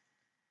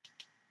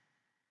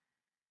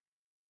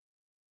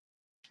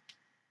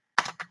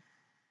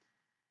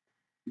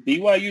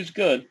 BYU's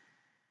good,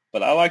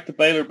 but I like the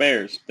Baylor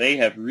Bears. They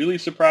have really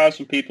surprised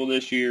some people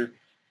this year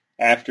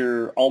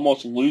after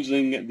almost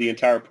losing the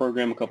entire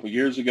program a couple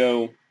years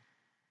ago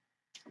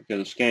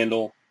because of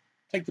scandal.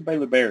 Take the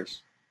Baylor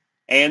Bears.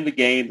 And the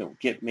game that will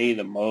get me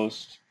the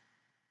most,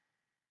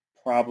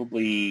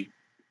 probably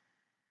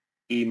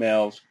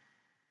emails,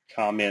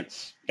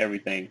 comments,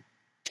 everything.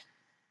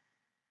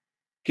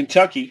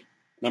 Kentucky,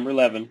 number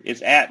 11,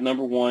 is at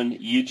number 1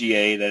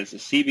 UGA. That is a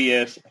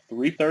CBS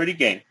 3:30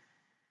 game.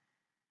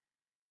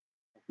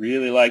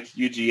 Really like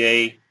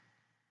UGA,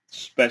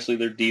 especially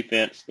their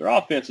defense. Their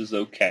offense is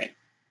okay.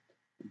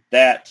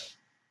 That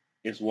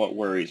is what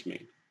worries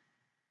me.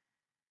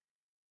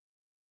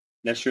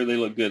 Not sure they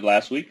looked good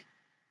last week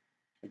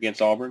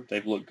against Auburn.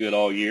 They've looked good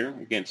all year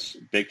against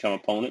big-time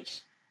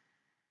opponents.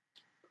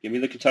 Give me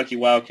the Kentucky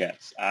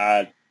Wildcats.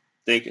 I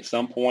think at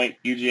some point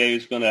UGA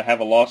is going to have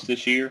a loss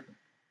this year.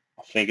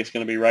 I think it's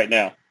going to be right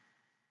now.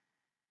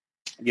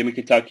 Give me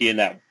Kentucky in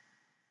that one.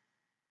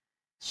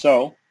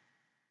 So,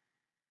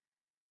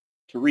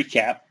 to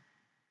recap,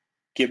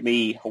 give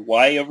me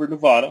Hawaii over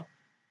Nevada.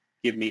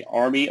 Give me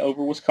Army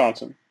over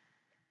Wisconsin.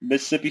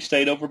 Mississippi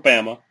State over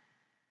Bama.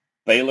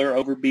 Baylor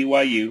over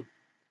BYU.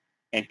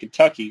 And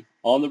Kentucky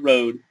on the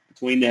road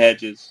between the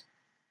hedges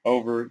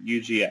over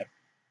UGA.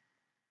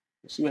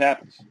 We'll see what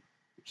happens.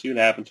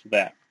 with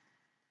that.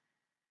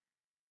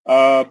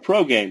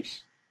 Pro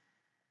games.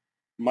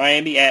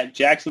 Miami at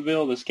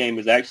Jacksonville. This game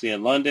is actually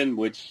in London,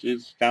 which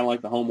is kind of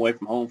like the home away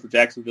from home for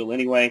Jacksonville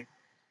anyway.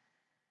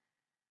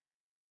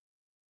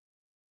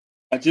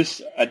 I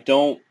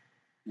don't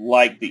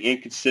like the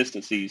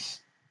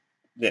inconsistencies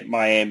that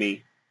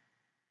Miami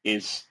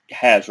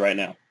has right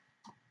now.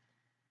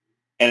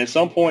 And at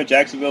some point,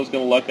 Jacksonville's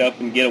going to luck up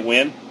and get a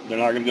win. They're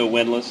not going to go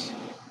winless.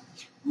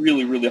 It's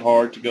really, really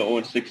hard to go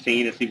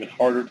 0-16. It's even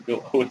harder to go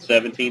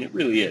 0-17. It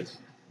really is.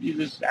 You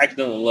just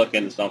accidentally luck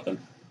into something.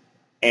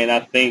 And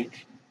I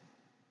think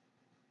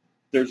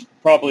there's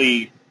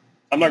probably,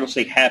 I'm not going to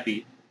say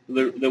happy.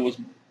 There was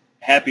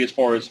happy as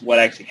far as what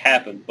actually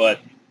happened, but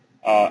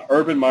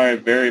Urban Meyer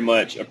very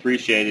much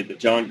appreciated that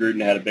John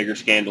Gruden had a bigger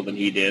scandal than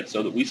he did,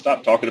 so that we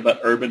stopped talking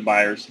about Urban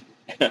Meyer's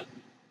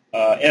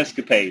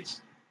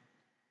escapades.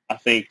 I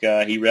think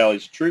he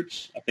rallies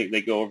troops. I think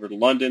they go over to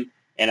London,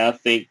 and I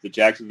think the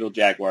Jacksonville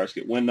Jaguars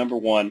get win number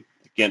 1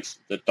 against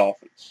the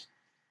Dolphins.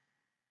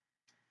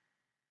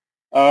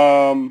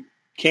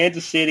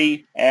 Kansas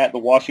City at the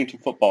Washington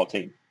football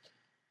team.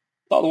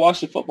 I thought the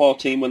Washington football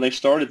team, when they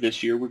started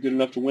this year, were good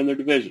enough to win their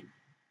division.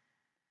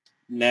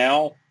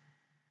 Now,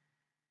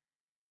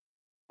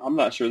 I'm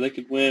not sure they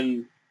could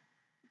win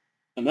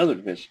another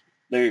division.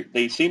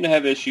 They seem to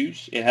have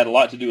issues. It had a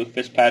lot to do with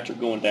Fitzpatrick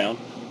going down.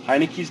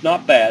 Heineke's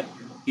not bad.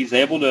 He's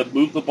able to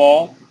move the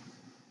ball.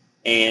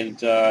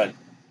 And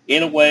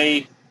in a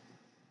way,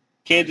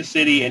 Kansas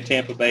City and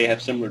Tampa Bay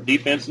have similar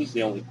defenses.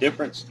 The only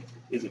difference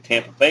is that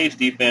Tampa Bay's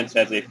defense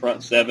has a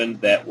front seven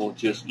that will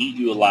just eat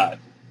you alive.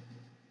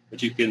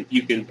 But you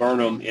can burn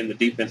them in the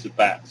defensive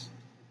backs.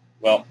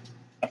 Well,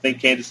 I think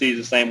Kansas City is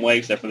the same way,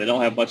 except for they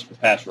don't have much of a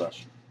pass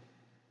rush.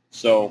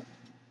 So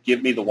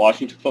give me the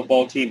Washington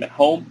football team at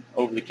home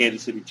over the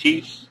Kansas City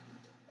Chiefs.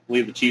 I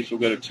believe the Chiefs will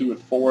go to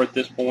 2-4 at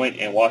this point,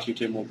 and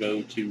Washington will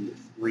go to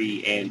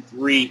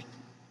 3-3.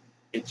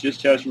 It just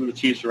tells you where the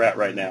Chiefs are at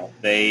right now.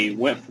 They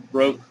went for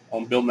broke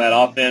on building that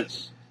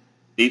offense.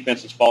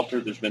 Defense has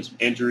faltered. There's been some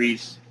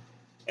injuries,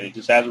 and it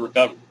just hasn't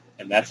recovered.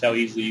 And that's how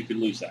easily you can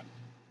lose that.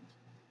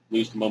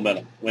 Lose the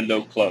momentum.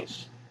 Window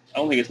closed. I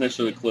don't think it's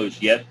necessarily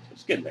closed yet.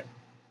 It's getting there.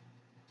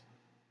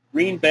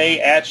 Green Bay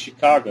at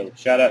Chicago.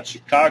 Shout out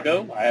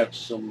Chicago. I have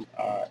some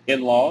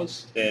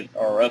in-laws that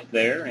are up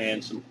there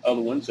and some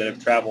other ones that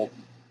have traveled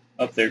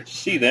up there to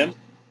see them.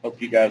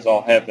 Hope you guys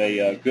all have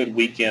a good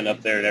weekend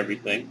up there and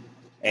everything.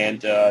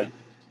 And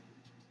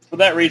for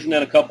that reason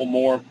and a couple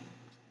more,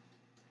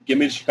 give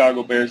me the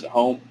Chicago Bears at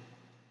home.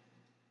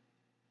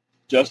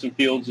 Justin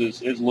Fields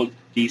is looked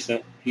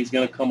decent. He's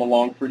going to come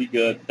along pretty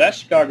good. That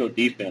Chicago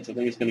defense, I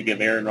think it's going to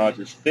give Aaron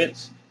Rodgers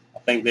fits. I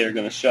think they're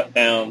going to shut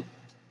down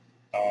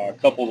a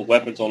couple of the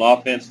weapons on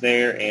offense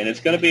there, and it's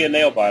going to be a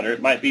nail-biter.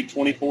 It might be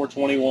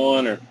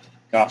 24-21, or,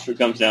 gosh, if it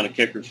comes down to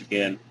kickers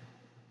again,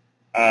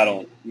 I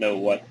don't know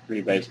what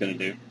Green Bay is going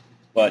to do.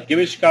 But give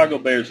me the Chicago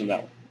Bears in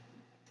that one.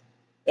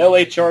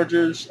 L.A.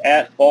 Chargers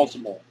at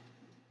Baltimore.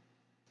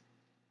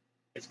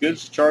 As good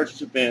as the Chargers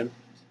have been,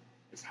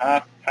 as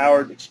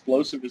high-powered,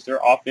 explosive as their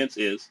offense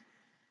is,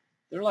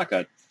 they're like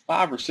a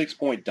 5 or 6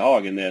 point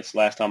dog in this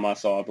last time I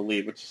saw, I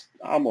believe, which is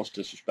almost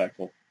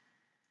disrespectful.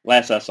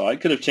 Last I saw.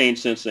 It could have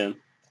changed since then.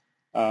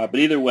 But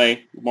either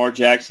way, Lamar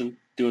Jackson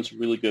doing some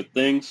really good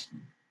things.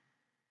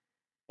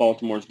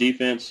 Baltimore's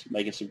defense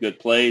making some good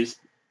plays.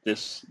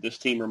 This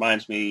team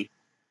reminds me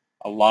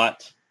a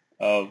lot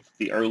of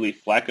the early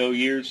Flacco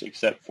years,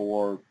 except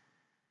for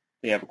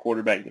they have a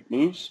quarterback that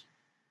moves.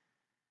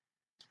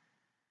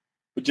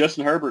 But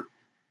Justin Herbert,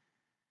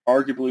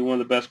 arguably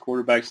one of the best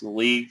quarterbacks in the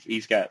league.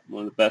 He's got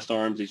one of the best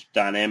arms. He's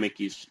dynamic.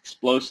 He's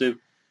explosive.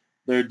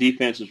 Their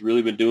defense has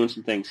really been doing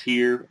some things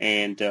here,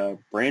 and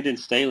Brandon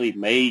Staley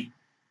may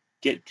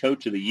get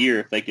Coach of the Year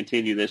if they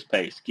continue this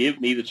pace.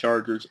 Give me the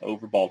Chargers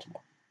over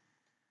Baltimore.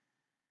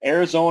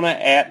 Arizona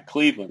at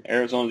Cleveland.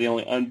 Arizona, the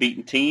only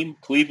unbeaten team.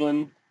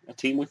 Cleveland, a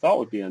team we thought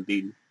would be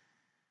unbeaten.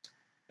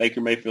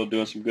 Baker Mayfield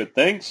doing some good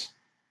things.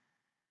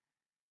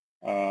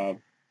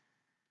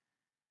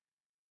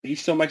 He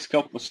still makes a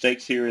couple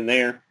mistakes here and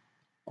there.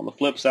 On the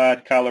flip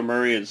side, Kyler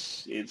Murray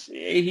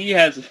he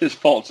has his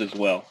faults as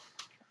well.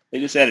 They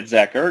just added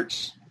Zach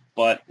Ertz,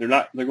 but they're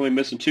going to be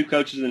missing 2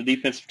 coaches and a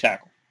defensive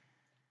tackle.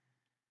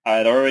 I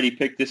had already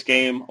picked this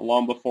game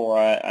long before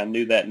I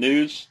knew that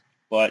news,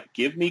 but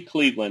give me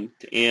Cleveland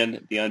to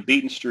end the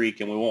unbeaten streak,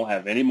 and we won't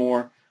have any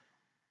more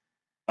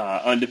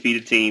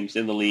undefeated teams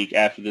in the league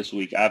after this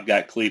week. I've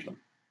got Cleveland.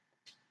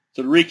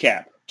 So to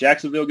recap,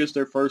 Jacksonville gets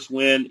their first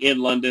win in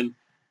London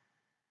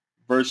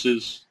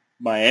versus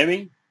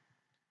Miami.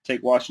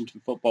 Take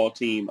Washington football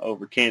team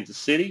over Kansas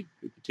City,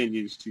 who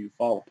continues to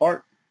fall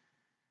apart.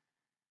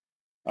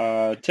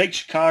 Take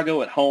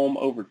Chicago at home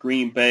over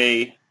Green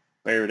Bay,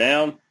 bear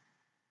down.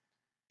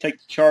 Take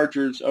the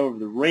Chargers over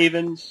the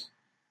Ravens.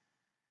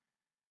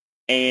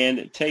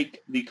 And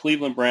take the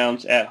Cleveland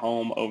Browns at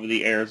home over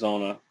the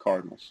Arizona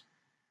Cardinals.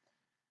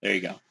 There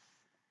you go.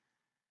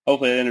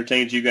 Hopefully that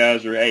entertains you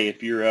guys. Or hey,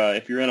 if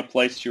you're in a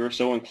place that you're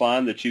so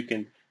inclined that you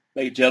can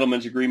make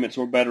gentlemen's agreements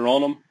or better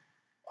on them,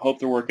 I hope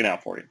they're working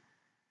out for you.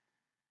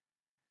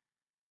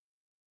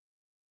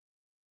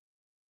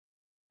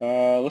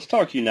 Let's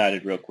talk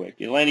United real quick.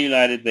 Atlanta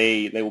United,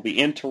 they will be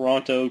in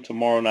Toronto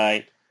tomorrow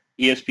night.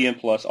 ESPN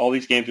Plus. All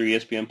these games are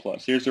ESPN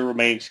Plus. Here's the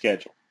remaining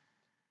schedule.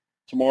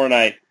 Tomorrow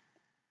night,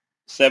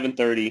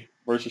 7:30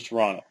 versus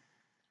Toronto.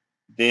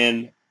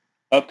 Then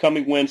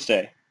upcoming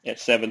Wednesday at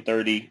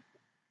 7:30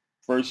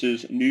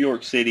 versus New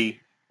York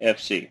City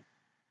FC.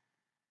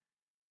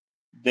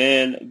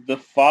 Then the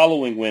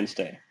following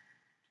Wednesday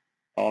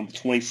on the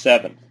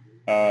 27th,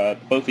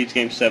 both these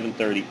games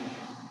 7:30,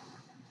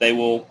 they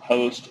will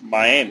host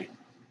Miami.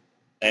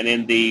 And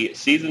in the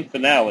season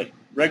finale,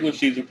 regular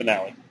season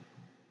finale,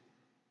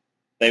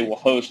 they will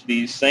host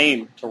the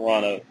same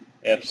Toronto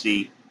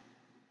FC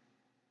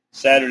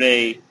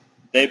Saturday,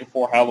 day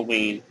before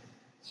Halloween,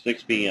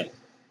 6 p.m.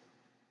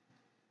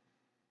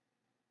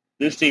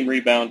 This team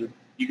rebounded.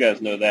 You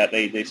guys know that.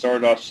 They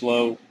started off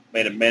slow,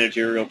 made a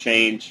managerial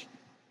change.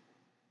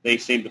 They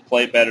seemed to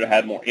play better,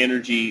 had more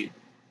energy,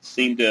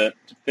 seemed to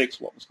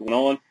fix what was going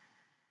on.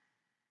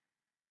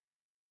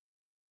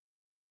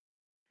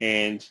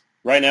 And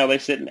right now they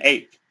sit in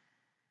 8th,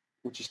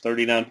 which is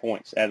 39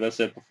 points, as I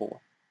said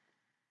before.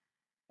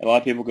 A lot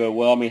of people go,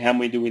 well, I mean, how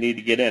many do we need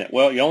to get in it?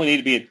 Well, you only need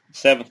to be at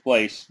 7th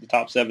place. The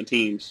top 7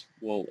 teams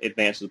will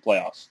advance to the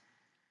playoffs.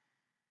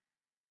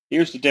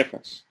 Here's the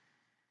difference.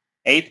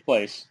 8th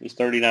place is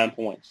 39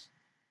 points.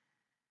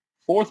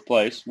 4th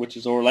place, which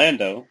is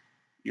Orlando,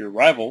 your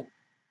rival,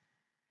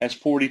 has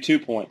 42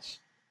 points.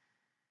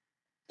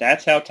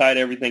 That's how tight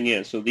everything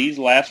is. So these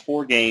last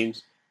 4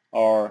 games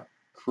are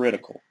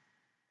critical.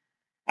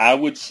 I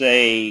would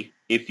say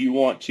if you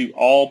want to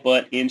all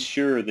but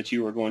ensure that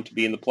you are going to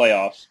be in the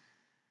playoffs,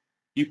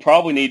 you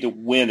probably need to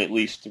win at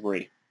least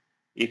 3.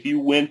 If you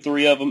win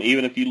 3 of them,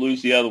 even if you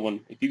lose the other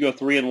one, if you go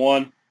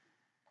 3-1,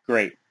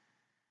 great.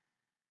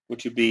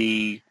 Which would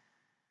be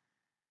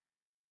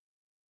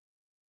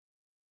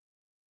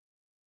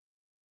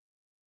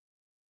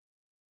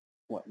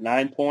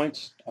 9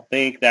 points? I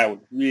think that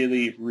would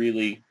really,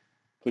 really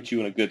put you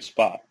in a good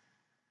spot.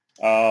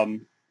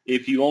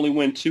 If you only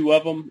win 2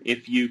 of them,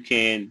 if you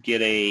can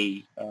get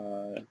a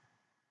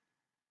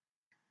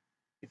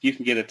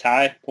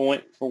tie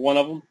point for one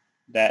of them,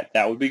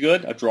 That would be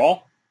good. A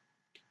draw.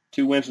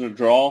 2 wins and a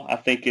draw, I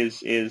think,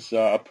 is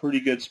a pretty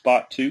good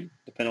spot, too,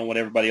 depending on what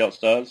everybody else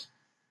does.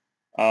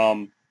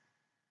 And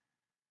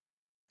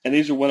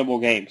these are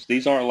winnable games.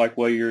 These aren't like,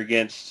 well, you're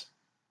against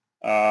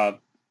a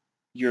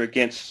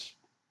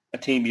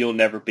team you'll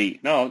never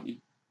beat. No,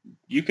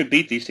 you could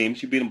beat these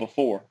teams. You beat them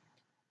before.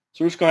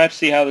 So we're just going to have to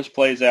see how this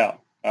plays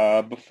out.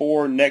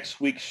 Before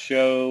next week's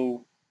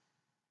show,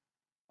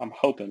 I'm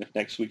hoping if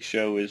next week's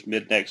show is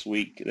mid-next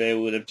week, they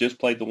would have just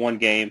played the one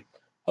game.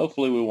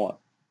 Hopefully we won.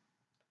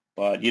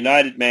 But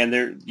United,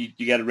 man,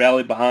 you got to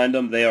rally behind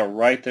them. They are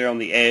right there on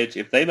the edge.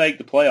 If they make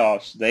the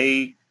playoffs,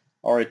 they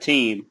are a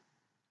team,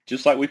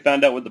 just like we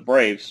found out with the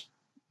Braves.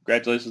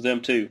 Congratulations to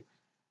them, too.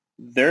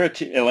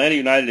 Atlanta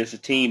United is a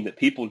team that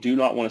people do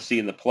not want to see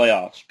in the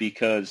playoffs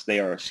because they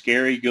are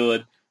scary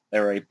good.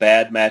 They're a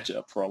bad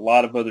matchup for a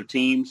lot of other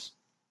teams,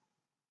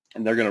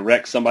 and they're going to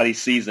wreck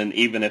somebody's season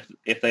even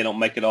if they don't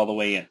make it all the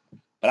way in.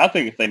 But I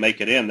think if they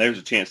make it in, there's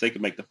a chance they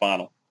could make the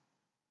final,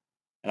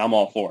 and I'm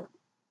all for it.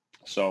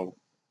 So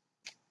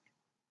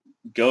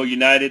go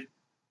United.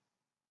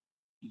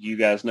 You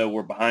guys know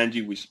we're behind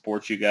you. We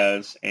support you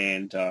guys,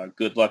 and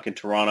good luck in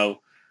Toronto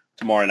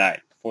tomorrow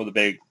night for the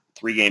big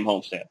 3-game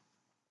homestand.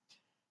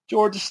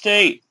 Georgia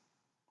State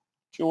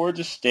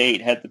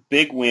had the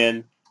big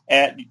win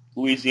at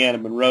Louisiana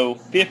Monroe,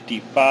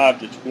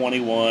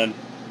 55-21.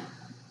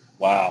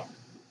 Wow.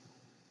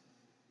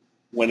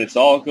 When it's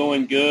all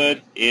going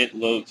good, it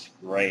looks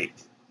great.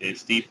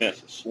 Its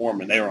defense was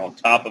swarming. They were on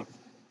top of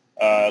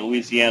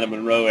Louisiana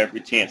Monroe every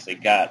chance they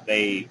got.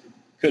 They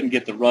couldn't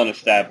get the run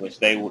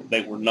established. They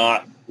were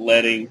not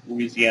letting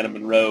Louisiana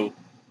Monroe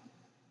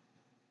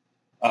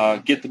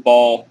get the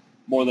ball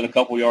more than a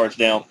couple yards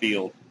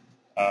downfield.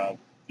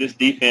 This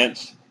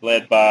defense,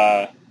 led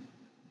by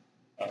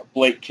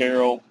Blake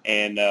Carroll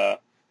and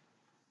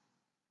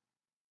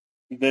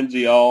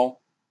Vinzial,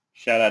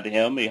 shout out to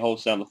him. He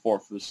holds down the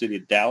fort for the city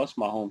of Dallas,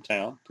 my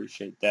hometown.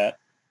 Appreciate that.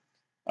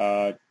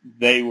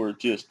 They were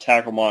just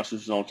tackle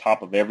monsters on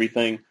top of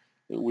everything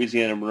that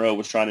Louisiana Monroe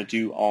was trying to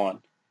do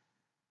on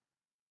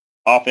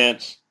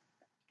offense.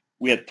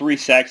 We had 3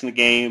 sacks in the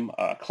game.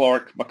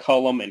 Clark,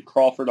 McCullum, and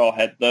Crawford all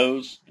had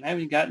those. And I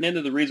haven't even gotten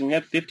into the reason we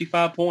had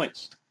 55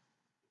 points.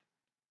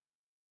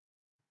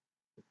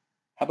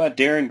 How about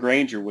Darren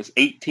Granger was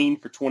 18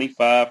 for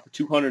 25 for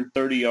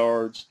 230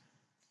 yards,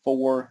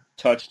 4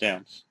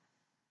 touchdowns.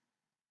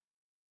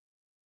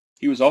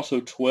 He was also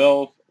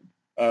 12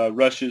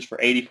 rushes for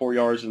 84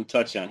 yards and a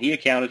touchdown. He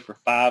accounted for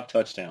 5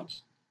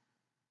 touchdowns.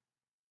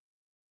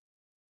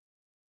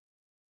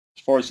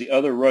 As far as the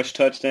other rush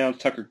touchdowns,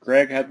 Tucker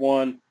Gregg had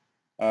one.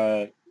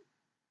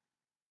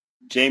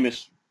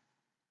 Jameis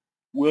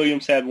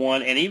Williams had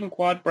one. And even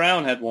Quad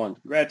Brown had one.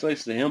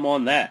 Congratulations to him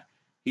on that.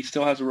 He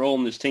still has a role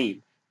in this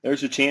team.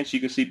 There's a chance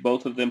you can see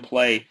both of them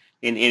play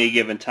in any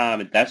given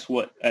time, and that's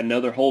what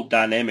another whole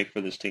dynamic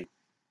for this team.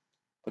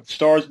 But the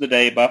stars of the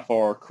day, by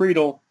far,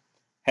 Creedle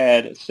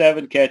had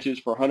 7 catches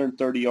for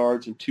 130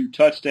 yards and 2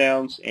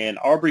 touchdowns, and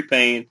Aubrey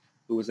Payne,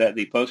 who was at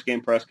the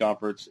post-game press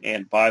conference,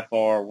 and by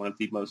far one of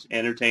the most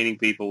entertaining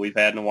people we've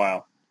had in a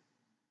while.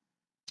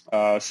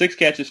 6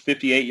 catches,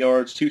 58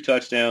 yards, 2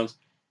 touchdowns.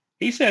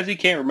 He says he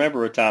can't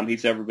remember a time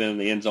he's ever been in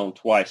the end zone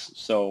twice,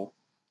 so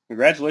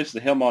congratulations to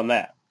him on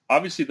that.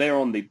 Obviously, they are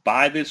on the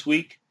bye this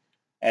week,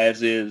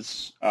 as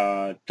is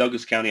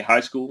Douglas County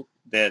High School,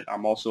 that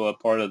I'm also a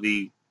part of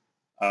the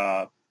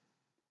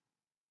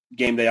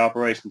game day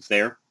operations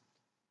there.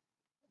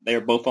 They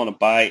are both on a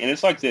bye, and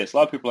it's like this. A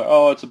lot of people are like,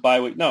 oh, it's a bye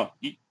week. No,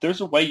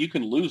 there's a way you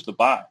can lose the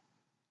bye.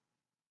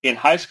 In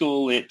high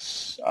school,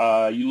 it's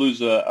you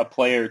lose a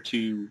player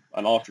to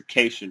an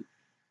altercation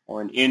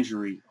or an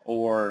injury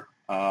or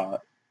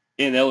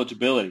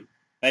ineligibility.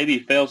 Maybe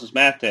he fails his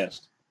math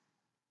test.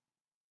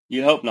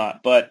 You hope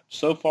not. But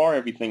so far,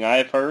 everything I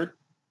have heard,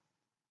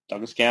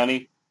 Douglas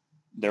County,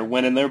 they're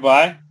winning their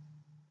bye.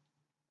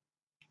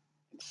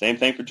 Same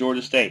thing for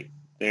Georgia State.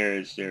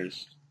 There's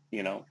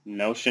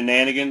no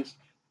shenanigans,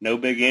 no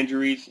big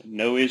injuries,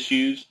 no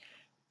issues.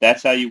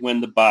 That's how you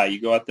win the bye.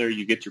 You go out there,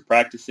 you get your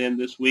practice in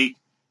this week.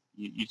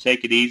 You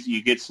take it easy.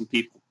 You get some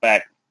people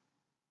back,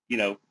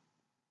 that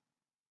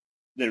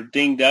are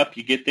dinged up.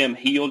 You get them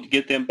healed. You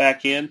get them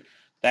back in.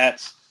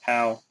 That's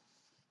how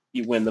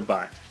you win the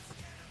bye.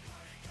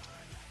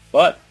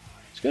 But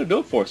it's going to do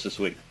it for us this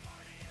week.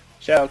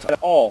 Shout out to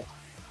all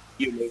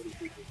you amazing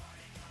people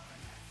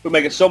who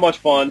make it so much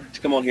fun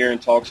to come on here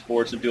and talk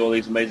sports and do all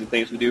these amazing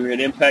things we do here at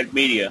Impact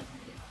Media.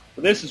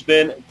 But this has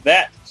been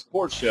That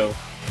Sports Show.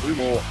 We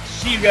will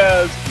see you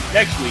guys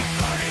next week.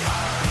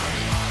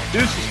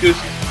 Deuces,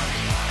 gooses.